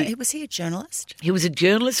basically... Was he a journalist? He was a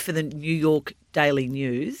journalist for the New York Daily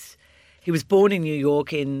News. He was born in New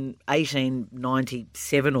York in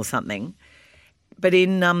 1897 or something. But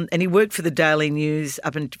and he worked for the Daily News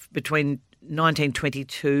up between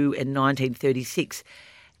 1922 and 1936.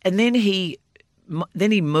 And then he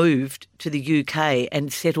moved to the UK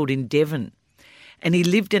and settled in Devon. And he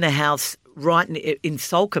lived in a house right in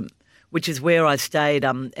Salcombe, which is where I stayed,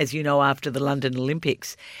 as you know, after the London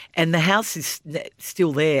Olympics. And the house is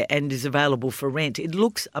still there and is available for rent. It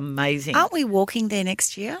looks amazing. Aren't we walking there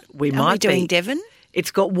next year? We might be. Are we doing Devon?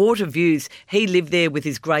 It's got water views. He lived there with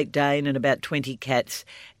his Great Dane and about 20 cats.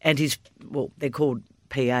 And they're called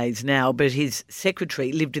PAs now, but his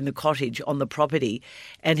secretary lived in the cottage on the property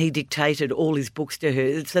and he dictated all his books to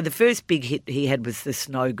her. So the first big hit he had was The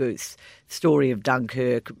Snow Goose, story of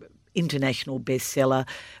Dunkirk, international bestseller.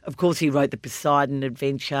 Of course, he wrote The Poseidon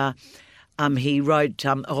Adventure. He wrote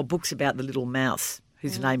books about the little mouse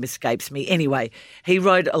whose name escapes me. Anyway, he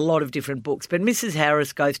wrote a lot of different books. But Mrs.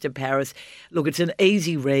 Harris Goes to Paris, look, it's an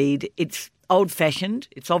easy read. It's old-fashioned.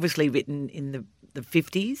 It's obviously written in the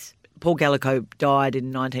 50s. Paul Gallico died in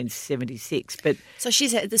 1976. But So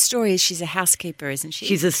the story is she's a housekeeper, isn't she?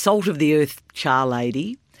 she's a salt-of-the-earth char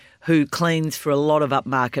lady who cleans for a lot of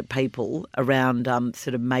upmarket people around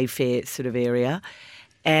sort of Mayfair sort of area.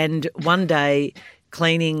 And one day,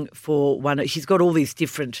 cleaning for she's got all these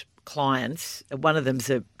different clients. One of them's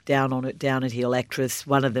a down-at-heel actress.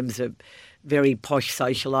 One of them's a very posh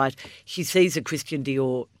socialite. She sees two Christian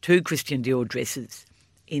Dior dresses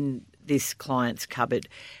in this client's cupboard,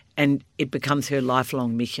 and it becomes her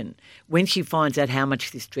lifelong mission. When she finds out how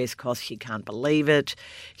much this dress costs, she can't believe it.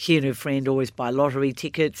 She and her friend always buy lottery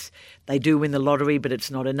tickets. They do win the lottery, but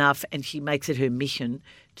it's not enough, and she makes it her mission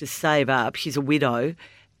to save up. She's a widow,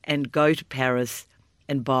 and go to Paris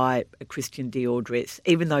and buy a Christian Dior dress,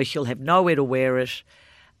 even though she'll have nowhere to wear it.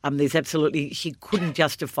 She couldn't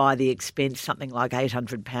justify the expense, something like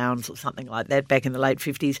 £800 or something like that back in the late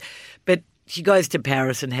 50s. But she goes to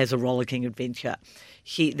Paris and has a rollicking adventure.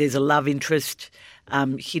 There's a love interest.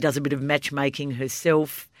 She does a bit of matchmaking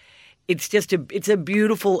herself. It's a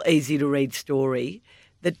beautiful, easy to read story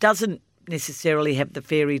that doesn't necessarily have the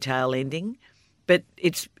fairy tale ending, but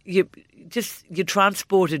you're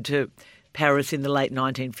transported to Paris in the late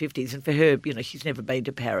 1950s, and for her, she's never been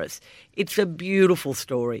to Paris. It's a beautiful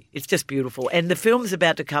story. It's just beautiful. And the film's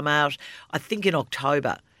about to come out, I think, in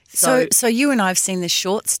October. So you and I have seen the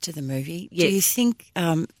shorts to the movie. Yes. Do you think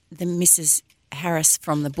the Mrs. Harris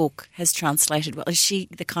from the book has translated well? Is she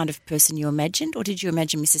the kind of person you imagined, or did you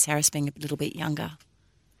imagine Mrs. Harris being a little bit younger?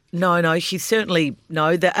 No, she's certainly,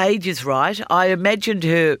 the age is right.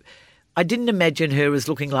 I didn't imagine her as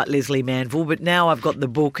looking like Leslie Manville, but now I've got the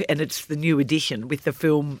book and it's the new edition with the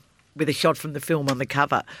film, with a shot from the film on the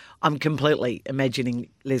cover. I'm completely imagining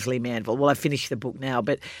Leslie Manville. Well, I finished the book now,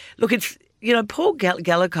 but look, Paul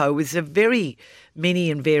Gallico was a very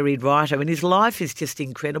many and varied writer, and his life is just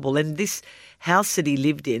incredible. And this house that he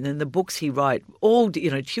lived in and the books he wrote, all,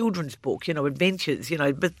 children's book, adventures,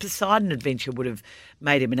 but Poseidon Adventure would have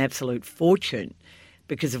made him an absolute fortune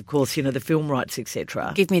because, of course, the film rights,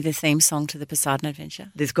 etc. Give me the theme song to the Poseidon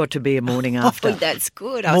Adventure. There's got to be a morning after. Oh, that's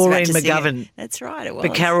good. I was Maureen about to sing McGovern. it. That's right, it was.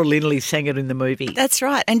 But Carol Lindley sang it in the movie. That's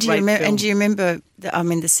right. And do you Great remember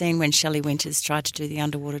the scene when Shelley Winters tried to do the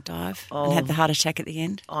underwater dive and had the heart attack at the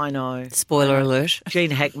end? I know. Spoiler alert.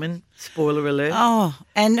 Gene Hackman, spoiler alert. Oh,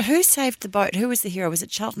 and who saved the boat? Who was the hero? Was it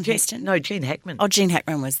Charlton Heston? No, Gene Hackman. Oh, Gene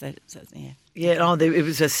Hackman was yeah. Yeah, it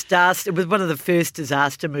was it was one of the first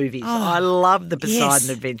disaster movies. I love the Poseidon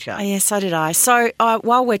Adventure. Oh, yeah, so did I. So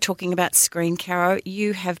while we're talking about screen, Caro,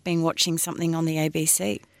 you have been watching something on the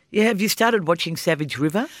ABC. Yeah, have you started watching Savage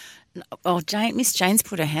River? Oh, Miss Jane's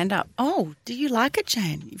put her hand up. Oh, do you like it,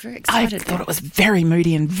 Jane? You're very excited. I thought it was very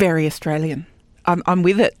moody and very Australian. I'm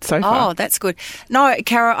with it so far. Oh, that's good. No,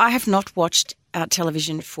 Caro, I have not watched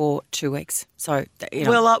television for 2 weeks. So,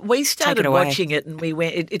 we started watching it and we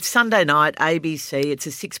went. It's Sunday night, ABC. It's a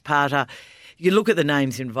 6-parter. You look at the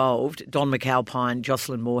names involved: Don McAlpine,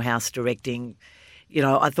 Jocelyn Moorhouse directing.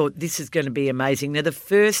 I thought this is going to be amazing. Now, the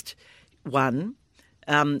first one,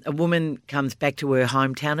 a woman comes back to her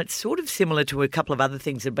hometown. It's sort of similar to a couple of other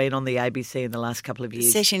things that have been on the ABC in the last couple of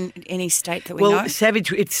years. Set in any state that we know? Well,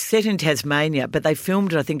 it's set in Tasmania, but they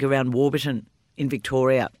filmed it, I think, around Warburton in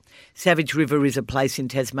Victoria. Savage River is a place in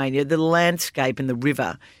Tasmania. The landscape and the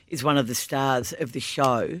river is one of the stars of the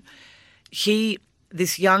show.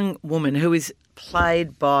 This young woman who is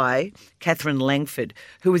played by Catherine Langford,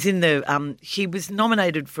 who was she was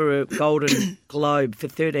nominated for a Golden Globe for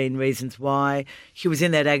 13 Reasons Why. She was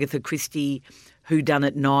in that Agatha Christie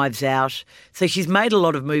Whodunit, Knives Out. So she's made a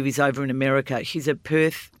lot of movies over in America. She's a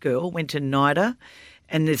Perth girl, went to NIDA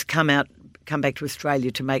and has come back to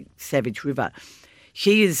Australia to make Savage River.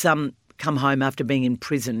 She has come home after being in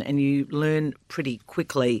prison, and you learn pretty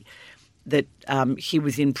quickly that she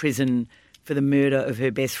was in prison for the murder of her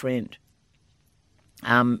best friend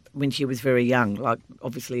when she was very young, like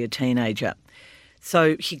obviously a teenager.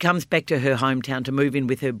 So she comes back to her hometown to move in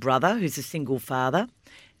with her brother, who's a single father,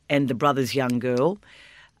 and the brother's young girl.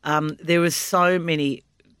 There were so many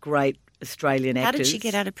great Australian actors. How did she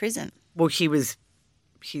get out of prison? Well, she's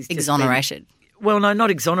exonerated. Well, no, not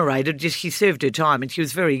exonerated, just she served her time, and she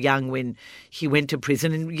was very young when she went to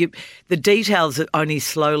prison. And the details are only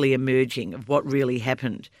slowly emerging of what really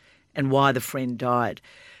happened and why the friend died.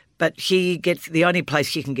 But the only place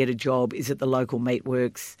she can get a job is at the local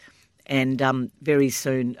meatworks, and very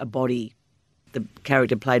soon a body, the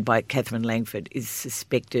character played by Catherine Langford, is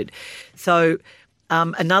suspected. So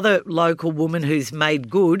Another local woman who's made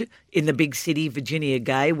good in the big city, Virginia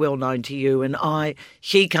Gay, well known to you and I,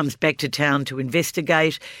 she comes back to town to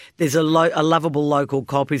investigate. There's a lovable local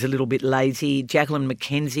cop who's a little bit lazy. Jacqueline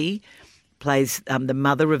McKenzie plays the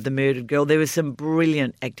mother of the murdered girl. There were some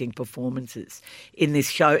brilliant acting performances in this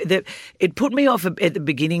show. It put me off at the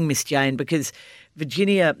beginning, Miss Jane, because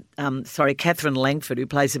Catherine Langford, who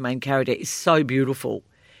plays the main character, is so beautiful.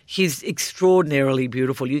 She's extraordinarily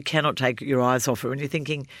beautiful. You cannot take your eyes off her. And you're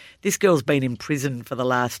thinking, this girl's been in prison for the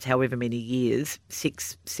last however many years,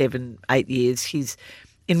 6, 7, 8 years. She's,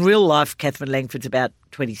 in real life, Catherine Langford's about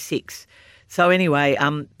 26. So anyway,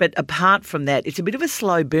 but apart from that, it's a bit of a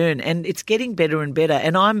slow burn and it's getting better and better.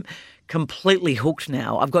 And I'm completely hooked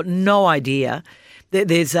now. I've got no idea.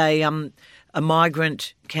 There's a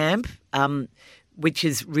migrant camp, which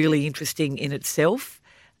is really interesting in itself.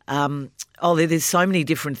 There's so many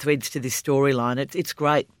different threads to this storyline. It's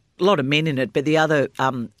great. A lot of men in it, but the other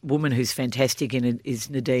woman who's fantastic in it is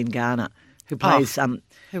Nadine Garner, who plays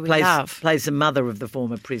plays the mother of the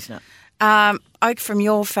former prisoner. From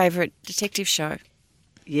your favourite detective show.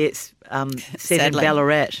 Yes, set in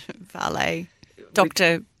Ballarat. Valet.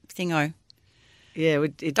 Dr. Thingo. Yeah,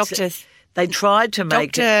 Doctor. They tried to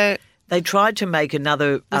make Doctor. They tried to make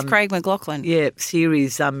another With Craig McLachlan. Yeah,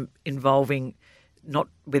 series involving. Not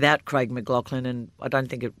without Craig McLachlan, and I don't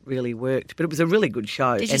think it really worked. But it was a really good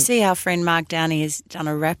show. Did you see our friend Mark Downey has done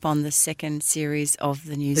a wrap on the second series of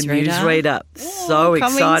the Newsreader? The Newsreader. So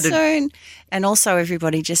excited. Coming soon. And also,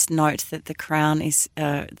 everybody, just note that The Crown is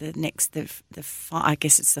I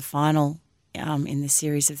guess it's the final in the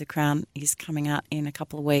series of The Crown is coming out in a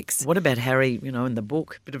couple of weeks. What about Harry, in the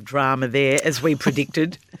book? Bit of drama there, as we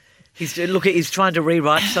predicted. He's trying to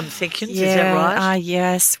rewrite some sections, yeah, is that right?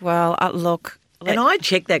 Yes. Well, look... And I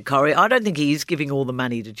checked that, Corrie. I don't think he is giving all the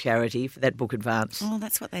money to charity for that book advance. Oh,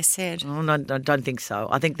 that's what they said. Oh, no, I don't think so.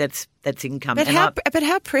 I think that's income. But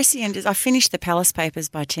how prescient is? I finished the Palace Papers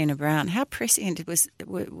by Tina Brown. How prescient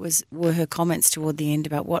were her comments toward the end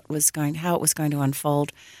about how it was going to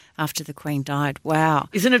unfold after the Queen died? Wow,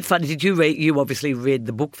 isn't it funny? Did you read? You obviously read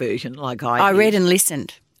the book version, like I did. I read and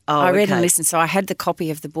listened. Oh, I read and listened. So I had the copy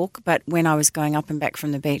of the book, but when I was going up and back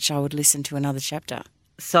from the beach, I would listen to another chapter.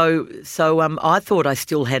 So I thought I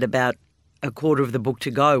still had about a quarter of the book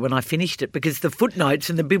to go when I finished it because the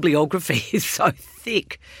footnotes and the bibliography is so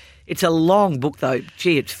thick. It's a long book, though.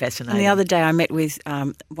 Gee, it's fascinating. And the other day I met with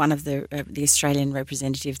one of the Australian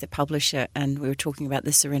representative, the publisher, and we were talking about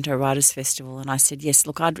the Sorrento Writers Festival. And I said, yes,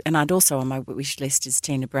 look, I'd also on my wish list is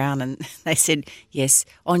Tina Brown. And they said, yes,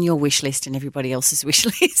 on your wish list and everybody else's wish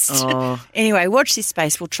list. Oh. Anyway, watch this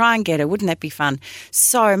space. We'll try and get her. Wouldn't that be fun?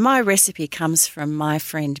 So my recipe comes from my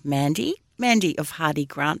friend Mandy of Hardy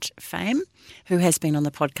Grant fame, who has been on the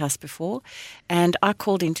podcast before. And I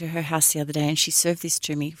called into her house the other day and she served this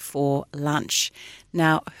to me for lunch.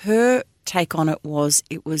 Now, her take on it was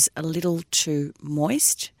a little too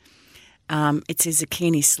moist. It's a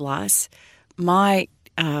zucchini slice. My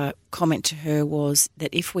comment to her was that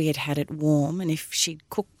if we had it warm and if she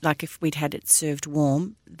cooked, like if we'd had it served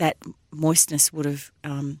warm, that moistness would have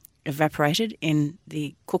evaporated in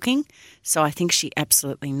the cooking. So I think she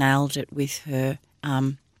absolutely nailed it with her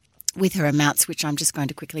amounts, which I'm just going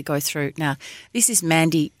to quickly go through. Now, this is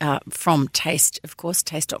Mandy from Taste, of course,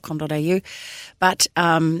 taste.com.au. But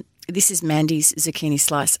this is Mandy's zucchini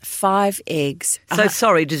slice, 5 eggs. So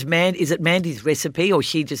sorry, is it Mandy's recipe or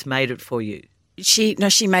she just made it for you? She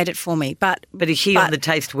made it for me. But is she on the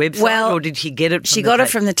Taste website or did she get it from She got it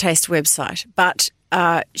from the Taste website, but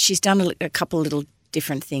she's done a couple of little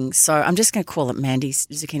different things. So I'm just going to call it Mandy's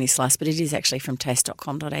zucchini slice, but it is actually from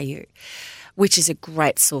taste.com.au, which is a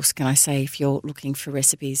great source, can I say, if you're looking for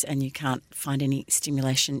recipes and you can't find any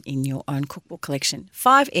stimulation in your own cookbook collection.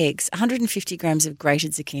 5 eggs, 150 grams of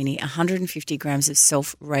grated zucchini, 150 grams of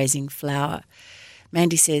self-raising flour.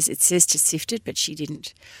 Mandy says it says to sift it, but she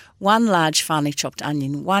didn't. 1 large finely chopped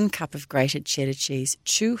onion, 1 cup of grated cheddar cheese,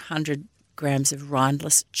 200 grams of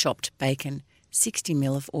rindless chopped bacon, 60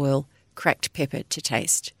 ml of oil, cracked pepper to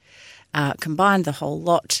taste. Combine the whole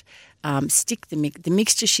lot. Stick the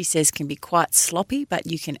mixture, she says, can be quite sloppy, but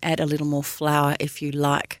you can add a little more flour if you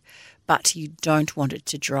like, but you don't want it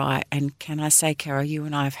to dry. And can I say, Caro, you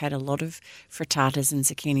and I have had a lot of frittatas and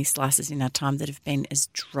zucchini slices in our time that have been as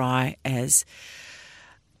dry as,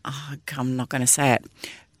 I'm not going to say it.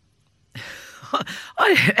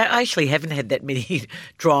 I actually haven't had that many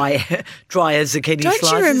drier zucchini Don't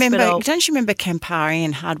slices. you remember Campari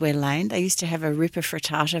in Hardware Lane? They used to have a ripper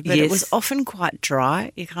frittata, but it was often quite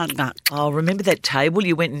dry. You can't. Oh, remember that table?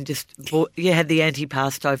 You went and you had the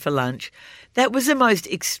antipasto for lunch. That was the most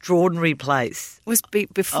extraordinary place. It was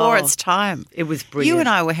before its time. It was brilliant. You and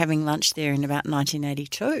I were having lunch there in about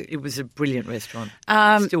 1982. It was a brilliant restaurant.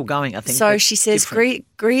 Still going, I think. So she says,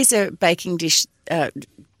 grease a baking dish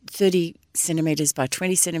 30 centimetres by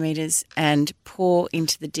 20 centimetres and pour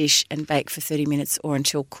into the dish and bake for 30 minutes or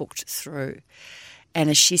until cooked through. And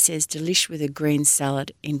as she says, delish with a green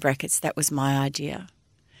salad, in brackets, that was my idea.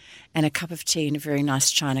 And a cup of tea in a very nice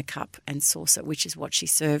china cup and saucer, which is what she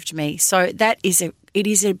served me. So it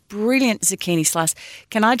is a brilliant zucchini slice.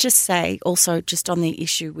 Can I just say also, just on the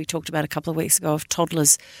issue we talked about a couple of weeks ago of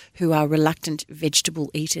toddlers who are reluctant vegetable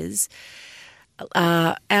eaters,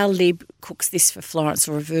 our Lib cooks this for Florence,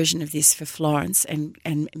 or a version of this for Florence, and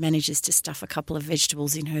manages to stuff a couple of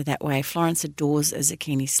vegetables in her that way. Florence adores a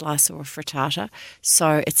zucchini slice or a frittata,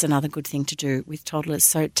 so it's another good thing to do with toddlers.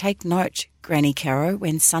 So take note, Granny Caro,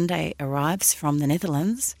 when Sunday arrives from the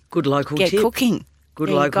Netherlands. Good local tip. Get cooking. Good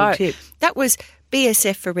local tip. That was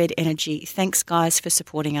BSF for Red Energy. Thanks, guys, for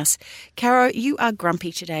supporting us. Caro, you are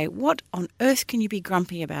grumpy today. What on earth can you be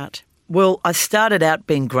grumpy about? Well, I started out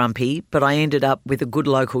being grumpy, but I ended up with a good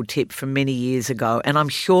local tip from many years ago, and I'm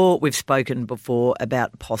sure we've spoken before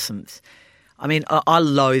about possums. I mean, I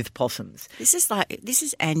loathe possums. This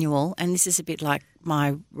is annual, and this is a bit like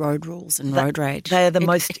my road rules and road rage. They are the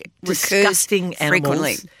most disgusting animals.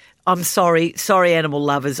 Frequently. I'm sorry, animal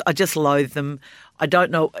lovers. I just loathe them. I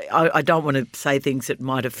don't know. I don't want to say things that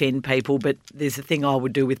might offend people, but there's a thing I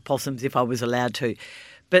would do with possums if I was allowed to.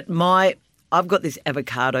 But I've got this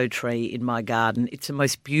avocado tree in my garden. It's the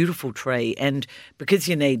most beautiful tree, and because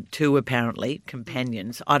you need two, apparently,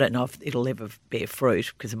 companions, I don't know if it'll ever bear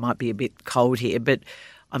fruit because it might be a bit cold here, but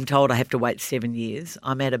I'm told I have to wait 7 years.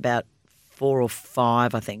 I'm at about 4 or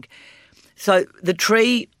 5, I think. So the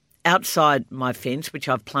tree outside my fence, which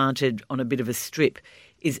I've planted on a bit of a strip,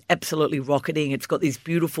 is absolutely rocketing. It's got these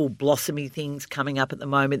beautiful blossomy things coming up at the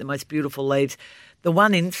moment, the most beautiful leaves. The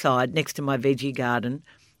one inside, next to my veggie garden,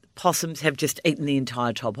 possums have just eaten the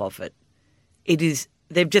entire top off it.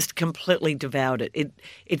 They've just completely devoured it.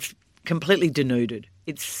 It's completely denuded.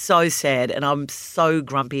 It's so sad, and I'm so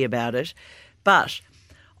grumpy about it. But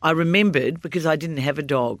I remembered, because I didn't have a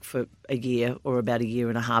dog for a year or about a year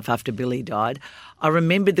and a half after Billy died, I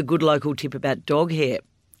remembered the good local tip about dog hair.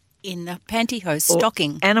 In the pantyhose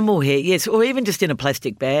stocking. Animal hair, yes, or even just in a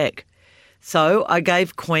plastic bag. So I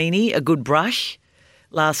gave Queenie a good brush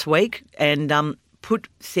last week and put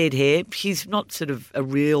said hair, she's not sort of a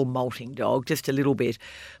real molting dog, just a little bit,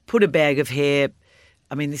 put a bag of hair,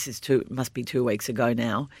 I mean this is must be 2 weeks ago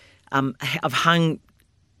now, I've hung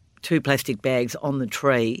 2 plastic bags on the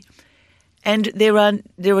tree and there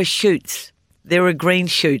are shoots, there are green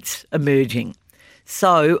shoots emerging.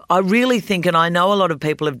 So I really think, and I know a lot of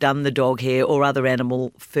people have done the dog hair or other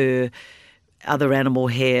animal fur, other animal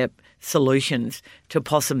hair solutions to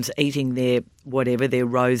possums eating their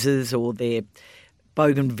roses or their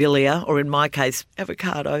bougainvillea, or in my case,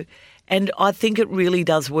 avocado. And I think it really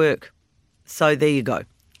does work. So there you go.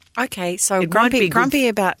 Okay, so grumpy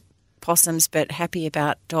about possums but happy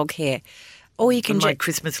about dog hair. Or you can my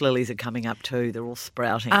Christmas lilies are coming up too. They're all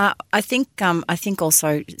sprouting. I think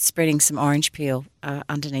also spreading some orange peel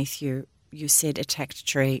underneath you said attacked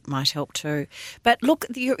tree might help too. But look,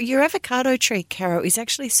 your avocado tree, Caro, is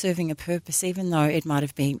actually serving a purpose, even though it might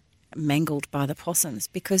have been mangled by the possums,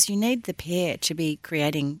 because you need the pear to be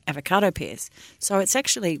creating avocado pears. So it's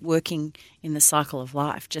actually working in the cycle of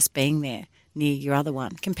life, just being there near your other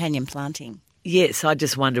one, companion planting. Yes, I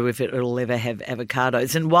just wonder if it'll ever have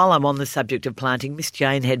avocados. And while I'm on the subject of planting, Miss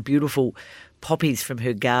Jane had beautiful poppies from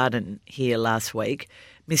her garden here last week.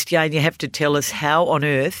 Miss Jane, you have to tell us how on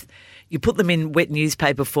earth you put them in wet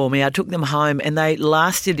newspaper for me. I took them home and they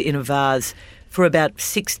lasted in a vase for about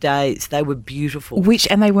 6 days. They were beautiful.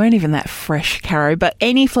 And they weren't even that fresh, Caro, but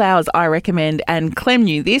any flowers I recommend, and Clem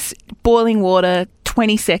knew this, boiling water,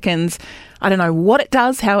 20 seconds. I don't know what it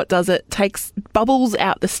does, how it does it, takes bubbles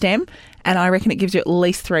out the stem, and I reckon it gives you at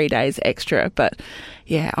least 3 days extra. But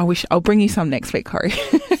yeah, I'll bring you some next week, Corey.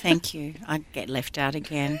 Thank you. I get left out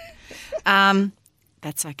again.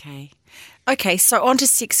 That's okay. Okay, so on to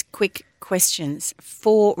 6 quick questions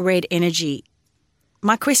for Red Energy.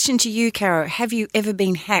 My question to you, Caro, have you ever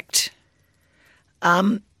been hacked?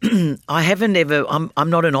 I haven't ever. I'm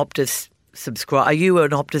not an Optus subscriber. Are you an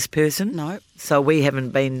Optus person? No. So we haven't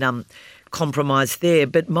been compromised there.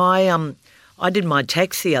 But I I did my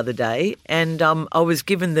tax the other day, and I was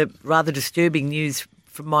given the rather disturbing news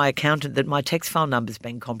from my accountant that my tax file number's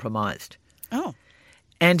been compromised. Oh.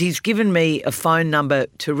 And he's given me a phone number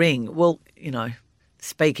to ring. Well,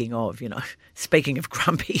 speaking of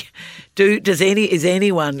grumpy, is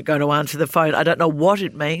anyone going to answer the phone? I don't know what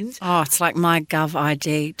it means. Oh, it's like my Gov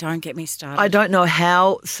ID. Don't get me started. I don't know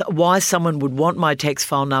why someone would want my tax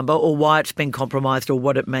file number or why it's been compromised or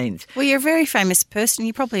what it means. Well, you're a very famous person.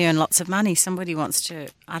 You probably earn lots of money. Somebody wants to,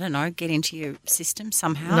 I don't know, get into your system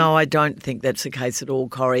somehow. No, I don't think that's the case at all,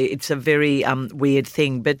 Corrie. It's a very weird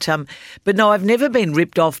thing. But no, I've never been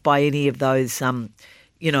ripped off by any of those,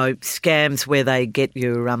 scams where they get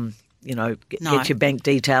your get your bank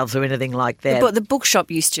details or anything like that. But the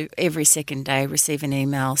bookshop used to every second day receive an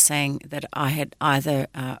email saying that I had either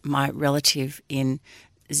my relative in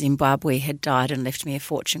Zimbabwe had died and left me a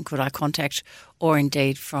fortune. Could I contact, or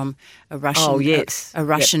indeed from a Russian, a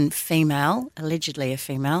Russian female, allegedly a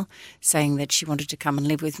female, saying that she wanted to come and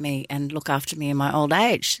live with me and look after me in my old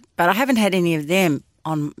age. But I haven't had any of them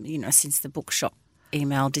on, since the bookshop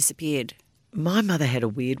email disappeared. My mother had a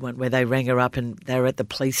weird one where they rang her up and they were at the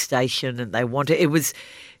police station and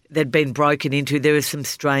they'd been broken into. There are some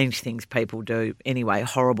strange things people do. Anyway,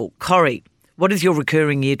 horrible. Corrie, what is your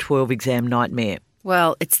recurring Year 12 exam nightmare?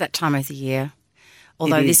 Well, it's that time of the year.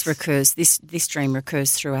 Although this dream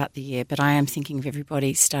recurs throughout the year, but I am thinking of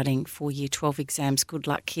everybody studying for Year 12 exams. Good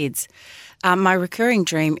luck, kids. My recurring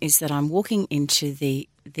dream is that I'm walking into the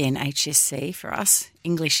then HSC for us,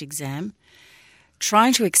 English exam,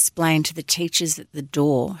 trying to explain to the teachers at the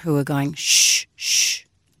door who are going, shh, shh,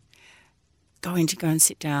 go and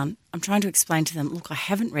sit down. I'm trying to explain to them, look, I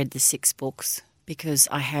haven't read the 6 books because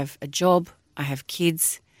I have a job, I have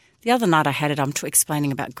kids. The other night I had it, I'm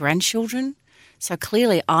explaining about grandchildren. So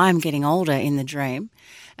clearly I'm getting older in the dream.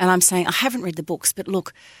 And I'm saying, I haven't read the books, but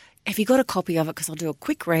look, have you got a copy of it? Because I'll do a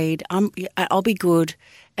quick read. I'll be good.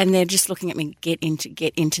 And they're just looking at me, get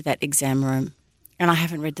into that exam room. And I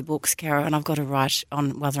haven't read the books, Cara, and I've got to write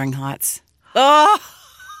on Wuthering Heights. Oh,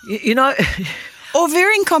 or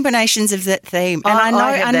varying combinations of that theme. And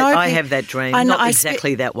I have that dream. Not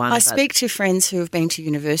exactly that one. I speak to friends who have been to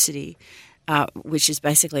university, which is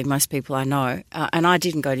basically most people I know, and I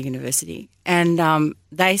didn't go to university. And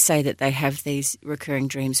they say that they have these recurring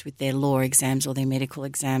dreams with their law exams or their medical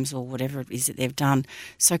exams or whatever it is that they've done.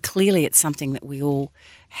 So clearly it's something that we all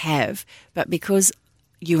have. But because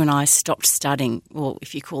you and I stopped studying, well,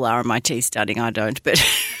 if you call RMIT studying, I don't, but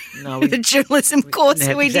no, the journalism course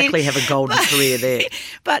we did. Exactly have a golden career there.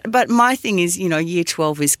 But my thing is, Year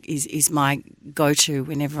 12 is my go-to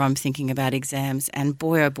whenever I'm thinking about exams, and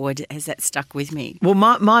boy, oh boy, has that stuck with me. Well,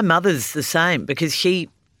 my mother's the same because she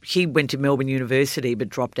went to Melbourne University but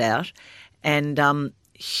dropped out, and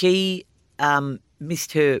she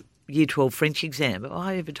missed her Year 12 French exam. Have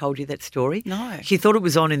I ever told you that story? No. She thought it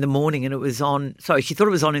was on in the morning and it was on, she thought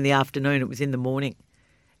it was on in the afternoon, it was in the morning.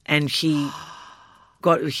 And she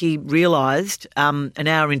realised an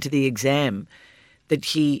hour into the exam that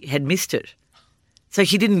she had missed it. So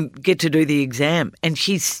she didn't get to do the exam. And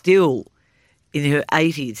she's still, in her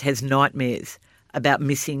 80s, has nightmares about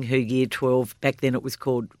missing her Year 12. Back then it was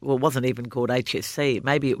called, well, it wasn't even called HSC.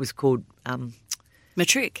 Maybe it was called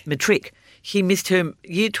Matric. She missed her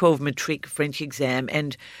Year 12 Matric French exam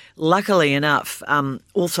and luckily enough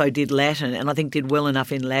also did Latin, and I think did well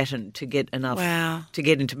enough in Latin to get to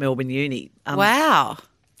get into Melbourne Uni. Wow.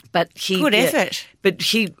 But good effort. But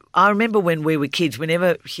I remember when we were kids,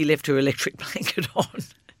 whenever she left her electric blanket on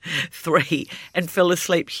 3 and fell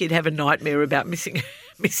asleep, she'd have a nightmare about missing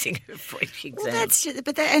her French exam.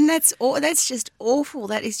 Well, that's just awful.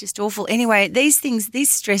 That is just awful. Anyway, this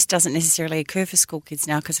stress doesn't necessarily occur for school kids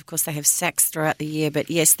now because, of course, they have SACs throughout the year. But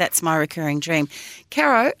yes, that's my recurring dream.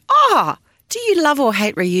 Caro, do you love or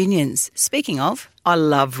hate reunions? Speaking of, I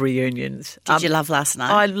love reunions. Did you love last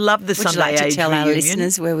night? I love the Sunday Age reunion. Would you like to tell our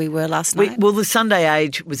listeners where we were last night? Well, the Sunday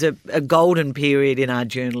Age was a golden period in our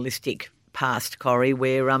journalistic past, Corrie,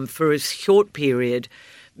 where for a short period,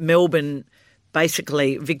 Melbourne,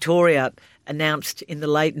 basically Victoria, announced in the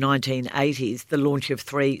late 1980s the launch of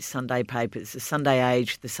 3 Sunday papers, the Sunday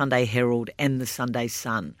Age, the Sunday Herald and the Sunday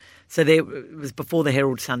Sun. So it was before the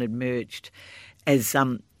Herald Sun had merged as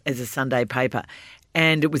a Sunday paper.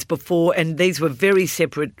 And it was before, and these were very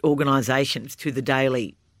separate organisations to the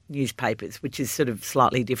daily newspapers, which is sort of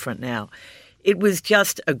slightly different now. It was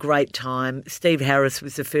just a great time. Steve Harris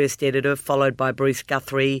was the first editor, followed by Bruce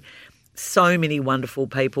Guthrie. So many wonderful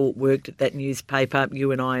people worked at that newspaper,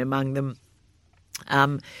 you and I among them.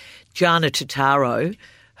 Jana Totaro,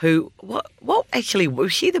 who, what actually,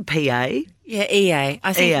 was she the PA? Yeah, EA.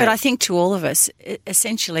 I think, EA. but I think to all of us,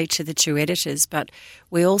 essentially to the two editors, but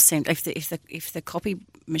we all seemed if the copy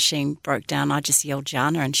machine broke down, I just yelled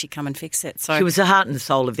Jana and she'd come and fix it. So She was the heart and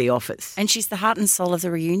soul of the office. and she's the heart and soul of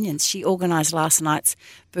the reunions. She organised last night's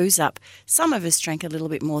booze up. Some of us drank a little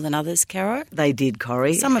bit more than others, Caro. They did,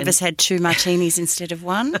 Corrie. Some of us had 2 martinis instead of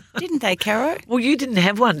 1, didn't they, Caro? Well, you didn't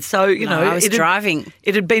have one, so, you know. I was driving.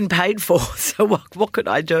 It had been paid for, so what could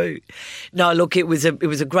I do? No, look, it was a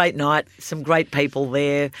great night, some great people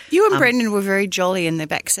there. You and Brendan were very jolly in the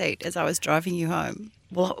back seat as I was driving you home.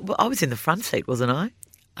 Well, I was in the front seat, wasn't I?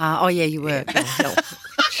 Oh, yeah, you were. Oh, hell.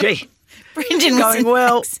 Gee. Brendan was Going in the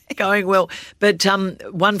well, back seat. going well. But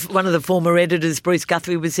one of the former editors, Bruce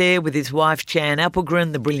Guthrie, was there with his wife, Jan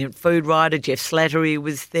Applegren, the brilliant food writer. Jeff Slattery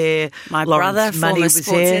was there. My Lawrence brother, Money former was sports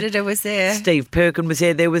there. editor, was there. Steve Perkin was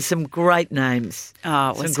there. There was some great names.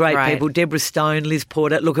 Oh, it was some great great. people. Deborah Stone, Liz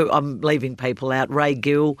Porter. Look, I'm leaving people out. Ray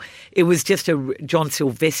Gill. It was just John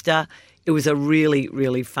Sylvester. It was a really,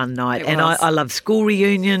 really fun night. It And was. I love school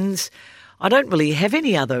reunions. I don't really have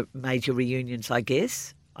any other major reunions, I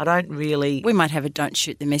guess. I don't really. We might have a Don't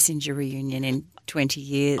Shoot the Messenger reunion in 20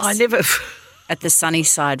 years. I never. At the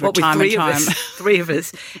Sunnyside What with retirement three of home. us? Three of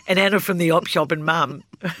us. And Anna from the op shop and Mum.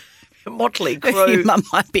 A motley crew. Your mum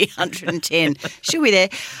might be 110. She'll be there.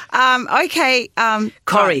 Okay.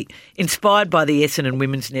 Corrie, inspired by the Essendon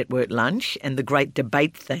Women's Network lunch and the great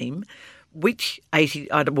debate theme, which 80,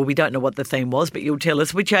 well, we don't know what the theme was, but you'll tell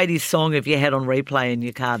us, which 80s song have you had on replay in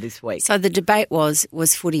your car this week? So the debate was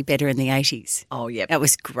footy better in the 80s? Oh, yeah. That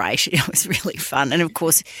was great. It was really fun. And, of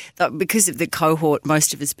course, because of the cohort,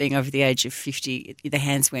 most of us being over the age of 50, the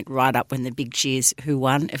hands went right up when the big cheers who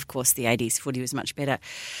won. Of course, the 80s footy was much better.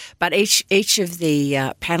 But each of the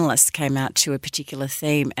panellists came out to a particular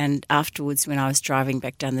theme, and afterwards when I was driving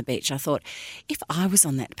back down the beach, I thought, if I was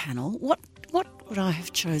on that panel, what would I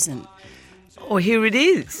have chosen? Oh, here it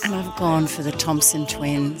is. And I've gone for the Thompson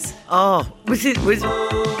twins. Oh, did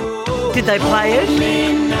they play it?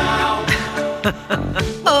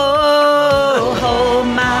 Oh, hold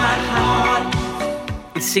my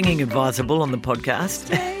heart. Is singing advisable on the podcast?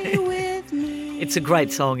 Stay with me. It's a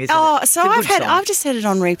great song, isn't Oh, it? so It's a good song. I've just had it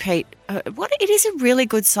on repeat. It is a really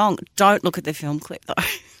good song. Don't look at the film clip though.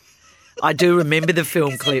 I do remember the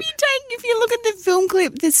film clip. If you look at the film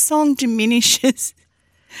clip, the song diminishes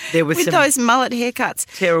There was with some those mullet haircuts.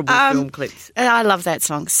 terrible film clips. And I love that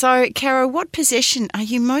song. So, Caro, what possession are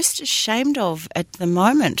you most ashamed of at the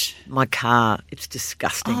moment? My car, it's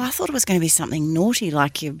disgusting. Oh, I thought it was going to be something naughty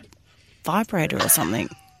like your vibrator or something.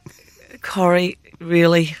 Corrie,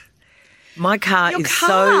 really? My car Your is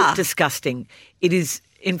car. so disgusting. It is,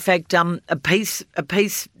 in fact, a piece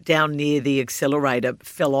down near the accelerator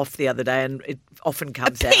fell off the other day, and it often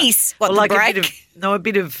comes out. piece? What, the like brake? a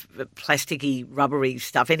bit of plasticky, rubbery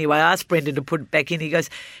stuff. Anyway, I asked Brendan to put it back in. He goes,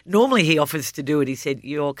 normally he offers to do it. He said,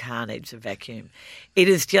 your car needs a vacuum. It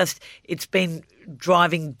is just, it's been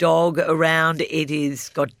driving dog around. It is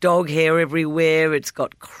got dog hair everywhere. It's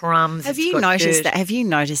got crumbs. Have It's you got noticed dirt. that? Have you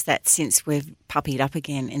noticed that since we've puppied up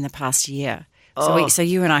again in the past year? Oh. So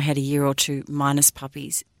you and I had a year or two minus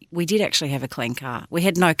puppies. We did actually have a clean car. We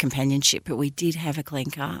had no companionship, but we did have a clean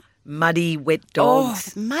car. Muddy, wet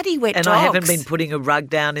dogs. Oh, muddy, wet And dogs. I haven't been putting a rug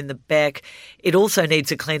down in the back. It also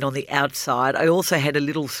needs a clean on the outside. I also had a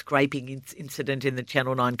little scraping incident in the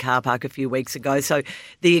Channel 9 car park a few weeks ago. So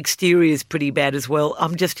the exterior is pretty bad as well.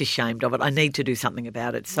 I'm just ashamed of it. I need to do something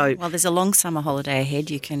about it. So Well, there's a long summer holiday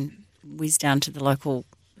ahead. You can whiz down to the local.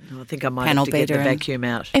 I think I might Panel have to get the beater and- vacuum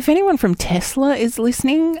out. If anyone from Tesla is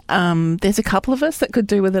listening, there's a couple of us that could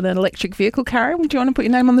do with an electric vehicle, Carrie. Do you want to put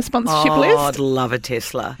your name on the sponsorship Oh, list? I'd love a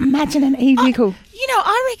Tesla. Imagine an e-vehicle. You know,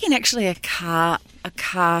 I reckon actually a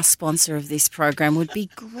car sponsor of this program would be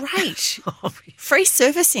great. Free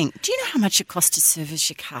servicing. Do you know how much it costs to service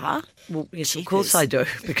your car? Well, yes, of Jeepers. course I do,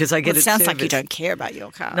 because I get Well, it it sounds like you serviced. don't care about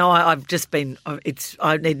your car. No, I've just been.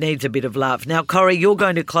 It needs a bit of love. Now, Corrie, you're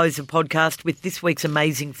going to close the podcast with this week's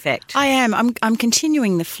amazing fact. I am. I'm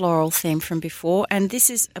continuing the floral theme from before, and this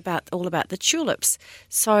is all about the tulips.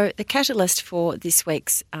 So the catalyst for this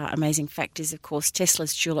week's amazing fact is, of course,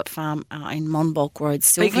 Tesla's tulip farm in Monbulk Road,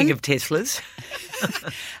 Sylvan. Speaking of Teslas,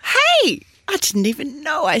 Hey, I didn't even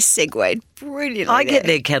know I segued brilliantly. I get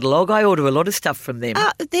there. their catalogue. I order a lot of stuff from them.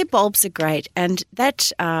 Their bulbs are great, and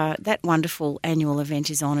that wonderful annual event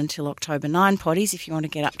is on until October 9, Potties, if you want to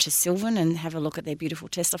get up to Sylvan and have a look at their beautiful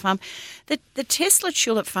Tesla farm. The Tesla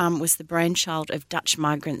tulip farm was the brainchild of Dutch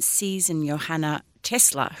migrants Sees and Johanna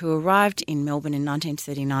Tesla, who arrived in Melbourne in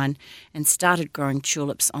 1939 and started growing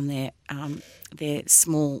tulips on their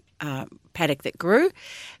small paddock that grew,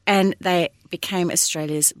 and they became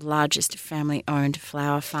Australia's largest family-owned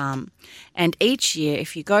flower farm. And each year,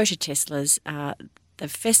 if you go to Tesla's, the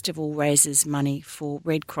festival raises money for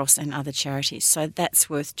Red Cross and other charities, so that's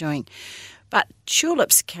worth doing. But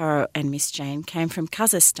tulips, Caro and Miss Jane, came from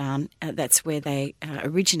Kazakhstan. That's where they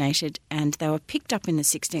originated, and they were picked up in the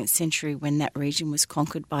 16th century when that region was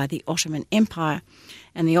conquered by the Ottoman Empire,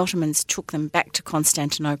 and the Ottomans took them back to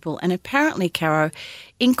Constantinople. And apparently, Caro,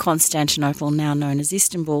 in Constantinople, now known as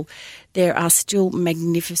Istanbul, there are still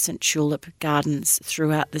magnificent tulip gardens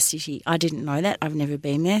throughout the city. I didn't know that. I've never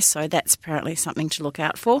been there, so that's apparently something to look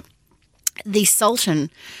out for. The Sultan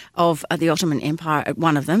of the Ottoman Empire, at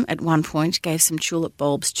one point, gave some tulip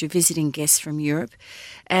bulbs to visiting guests from Europe,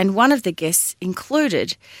 and one of the guests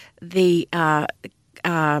included the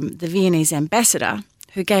Viennese ambassador,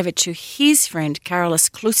 who gave it to his friend Carolus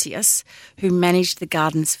Clusius, who managed the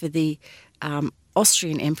gardens for the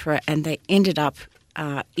Austrian emperor, and they ended up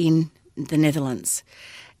in the Netherlands.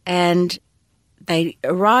 And they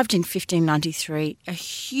arrived in 1593, a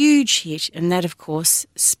huge hit, and that, of course,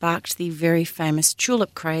 sparked the very famous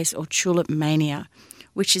tulip craze or tulip mania,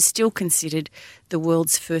 which is still considered the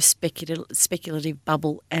world's first speculative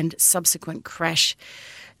bubble and subsequent crash.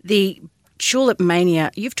 The tulip mania,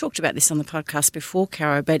 you've talked about this on the podcast before,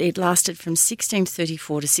 Caro, but it lasted from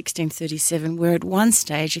 1634 to 1637, where at one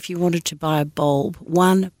stage, if you wanted to buy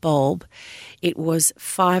one bulb, it was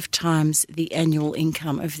 5 times the annual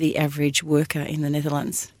income of the average worker in the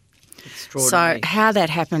Netherlands. So how that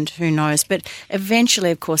happened, who knows? But eventually,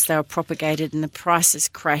 of course, they were propagated and the prices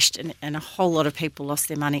crashed and a whole lot of people lost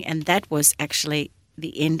their money. And that was actually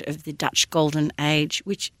the end of the Dutch Golden Age,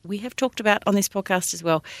 which we have talked about on this podcast as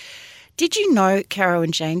well. Did you know, Caro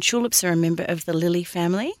and Jane, tulips are a member of the lily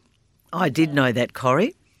family? I did know that,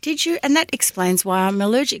 Corrie. Did you? And that explains why I'm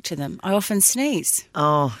allergic to them. I often sneeze.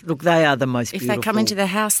 Oh, look, they are the most beautiful. If they come into the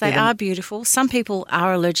house, they are beautiful. Some people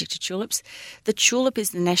are allergic to tulips. The tulip is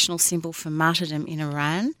the national symbol for martyrdom in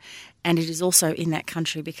Iran, and it has also in that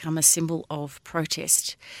country become a symbol of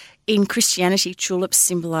protest. In Christianity, tulips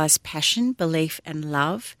symbolise passion, belief and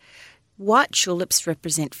love. White tulips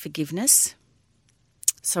represent forgiveness.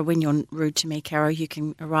 So when you're rude to me, Caro, you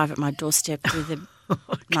can arrive at my doorstep with a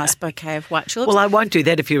nice bouquet of white tulips. Well, I won't do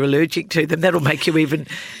that if you're allergic to them. That'll make you even,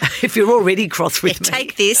 if you're already cross with me.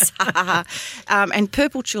 Take this. And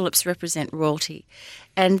purple tulips represent royalty.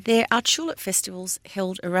 And there are tulip festivals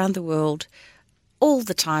held around the world all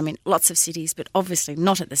the time in lots of cities, but obviously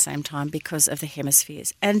not at the same time because of the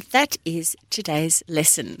hemispheres. And that is today's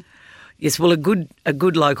lesson. Yes, well, a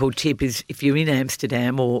good local tip is if you're in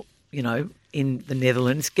Amsterdam or, in the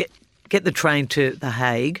Netherlands, get the train to The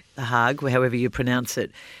Hague, however you pronounce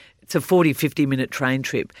it. It's a 40-50-minute train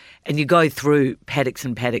trip, and you go through paddocks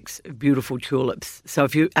and paddocks of beautiful tulips. So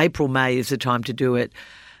April, May is the time to do it.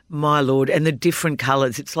 My Lord, and the different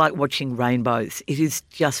colours, it's like watching rainbows. It is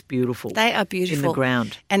just beautiful. They are beautiful. In the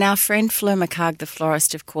ground. And our friend Fleur McHargue, the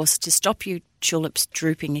florist, of course, to stop you tulips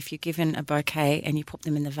drooping, if you're given a bouquet and you put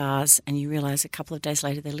them in the vase and you realise a couple of days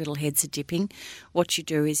later their little heads are dipping, what you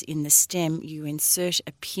do is in the stem you insert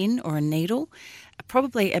a pin or a needle,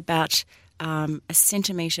 probably about a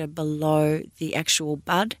centimetre below the actual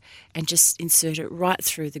bud, and just insert it right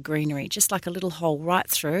through the greenery, just like a little hole right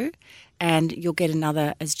through, and you'll get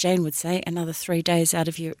another, as Jane would say, another 3 days out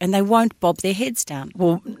of you, and they won't bob their heads down.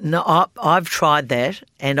 Well, no, I've tried that,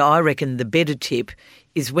 and I reckon the better tip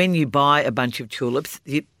is when you buy a bunch of tulips,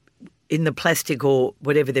 in the plastic or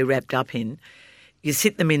whatever they're wrapped up in, you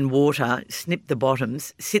sit them in water, snip the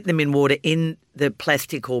bottoms, sit them in water in the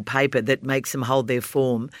plastic or paper that makes them hold their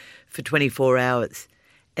form for 24 hours.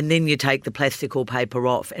 And then you take the plastic or paper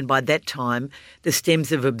off, and by that time the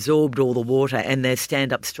stems have absorbed all the water and they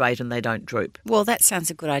stand up straight and they don't droop. Well, that sounds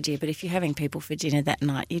a good idea, but if you're having people for dinner that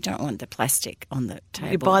night, you don't want the plastic on the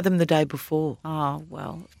table. You buy them the day before. Oh,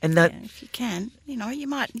 well, and if you can, you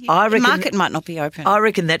might. The market might not be open. I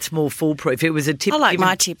reckon that's more foolproof. It was a tip. I like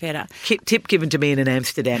my tip better. Tip given to me in an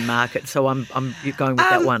Amsterdam market, so I'm going with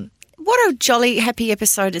that one. What a jolly, happy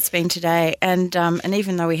episode it's been today. And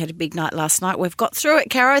even though we had a big night last night, we've got through it,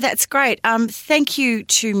 Caro. That's great. Thank you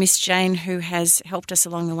to Miss Jane, who has helped us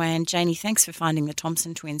along the way. And Janie, thanks for finding the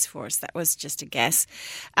Thompson twins for us. That was just a gas.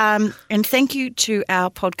 And thank you to our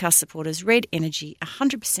podcast supporters, Red Energy,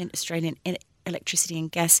 100% Australian electricity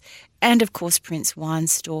and gas, and of course Prince Wine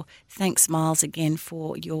Store. Thanks, Miles, again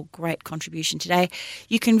for your great contribution today.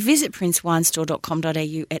 You can visit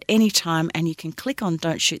princewinestore.com.au at any time, and you can click on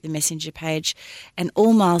Don't Shoot the Messenger page, and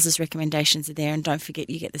all Miles's recommendations are there. And don't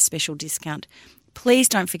forget, you get the special discount. Please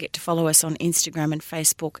don't forget to follow us on Instagram and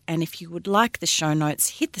Facebook. And if you would like the show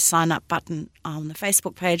notes, hit the sign up button on the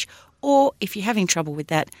Facebook page. Or if you're having trouble with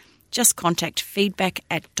that, just contact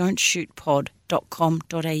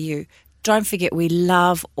feedback@don'tshootpod.com.au. Don't forget, we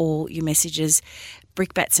love all your messages,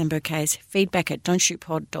 brickbats and bouquets,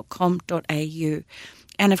 feedback@don'tshootpod.com.au.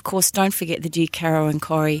 And of course, don't forget the Dear Caro and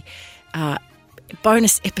Corey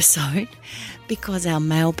bonus episode, because our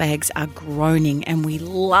mailbags are groaning and we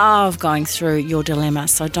love going through your dilemma.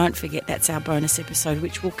 So don't forget, that's our bonus episode,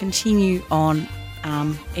 which will continue on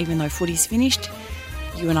even though footy's finished.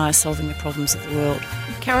 You and I are solving the problems of the world.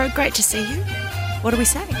 Caro, great to see you. What do we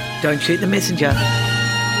say? Don't shoot the messenger.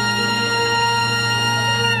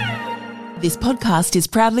 This podcast is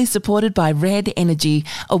proudly supported by Red Energy,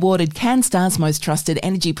 awarded CanStar's most trusted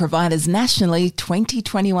energy providers nationally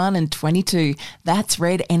 2021 and 22. That's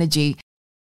Red Energy.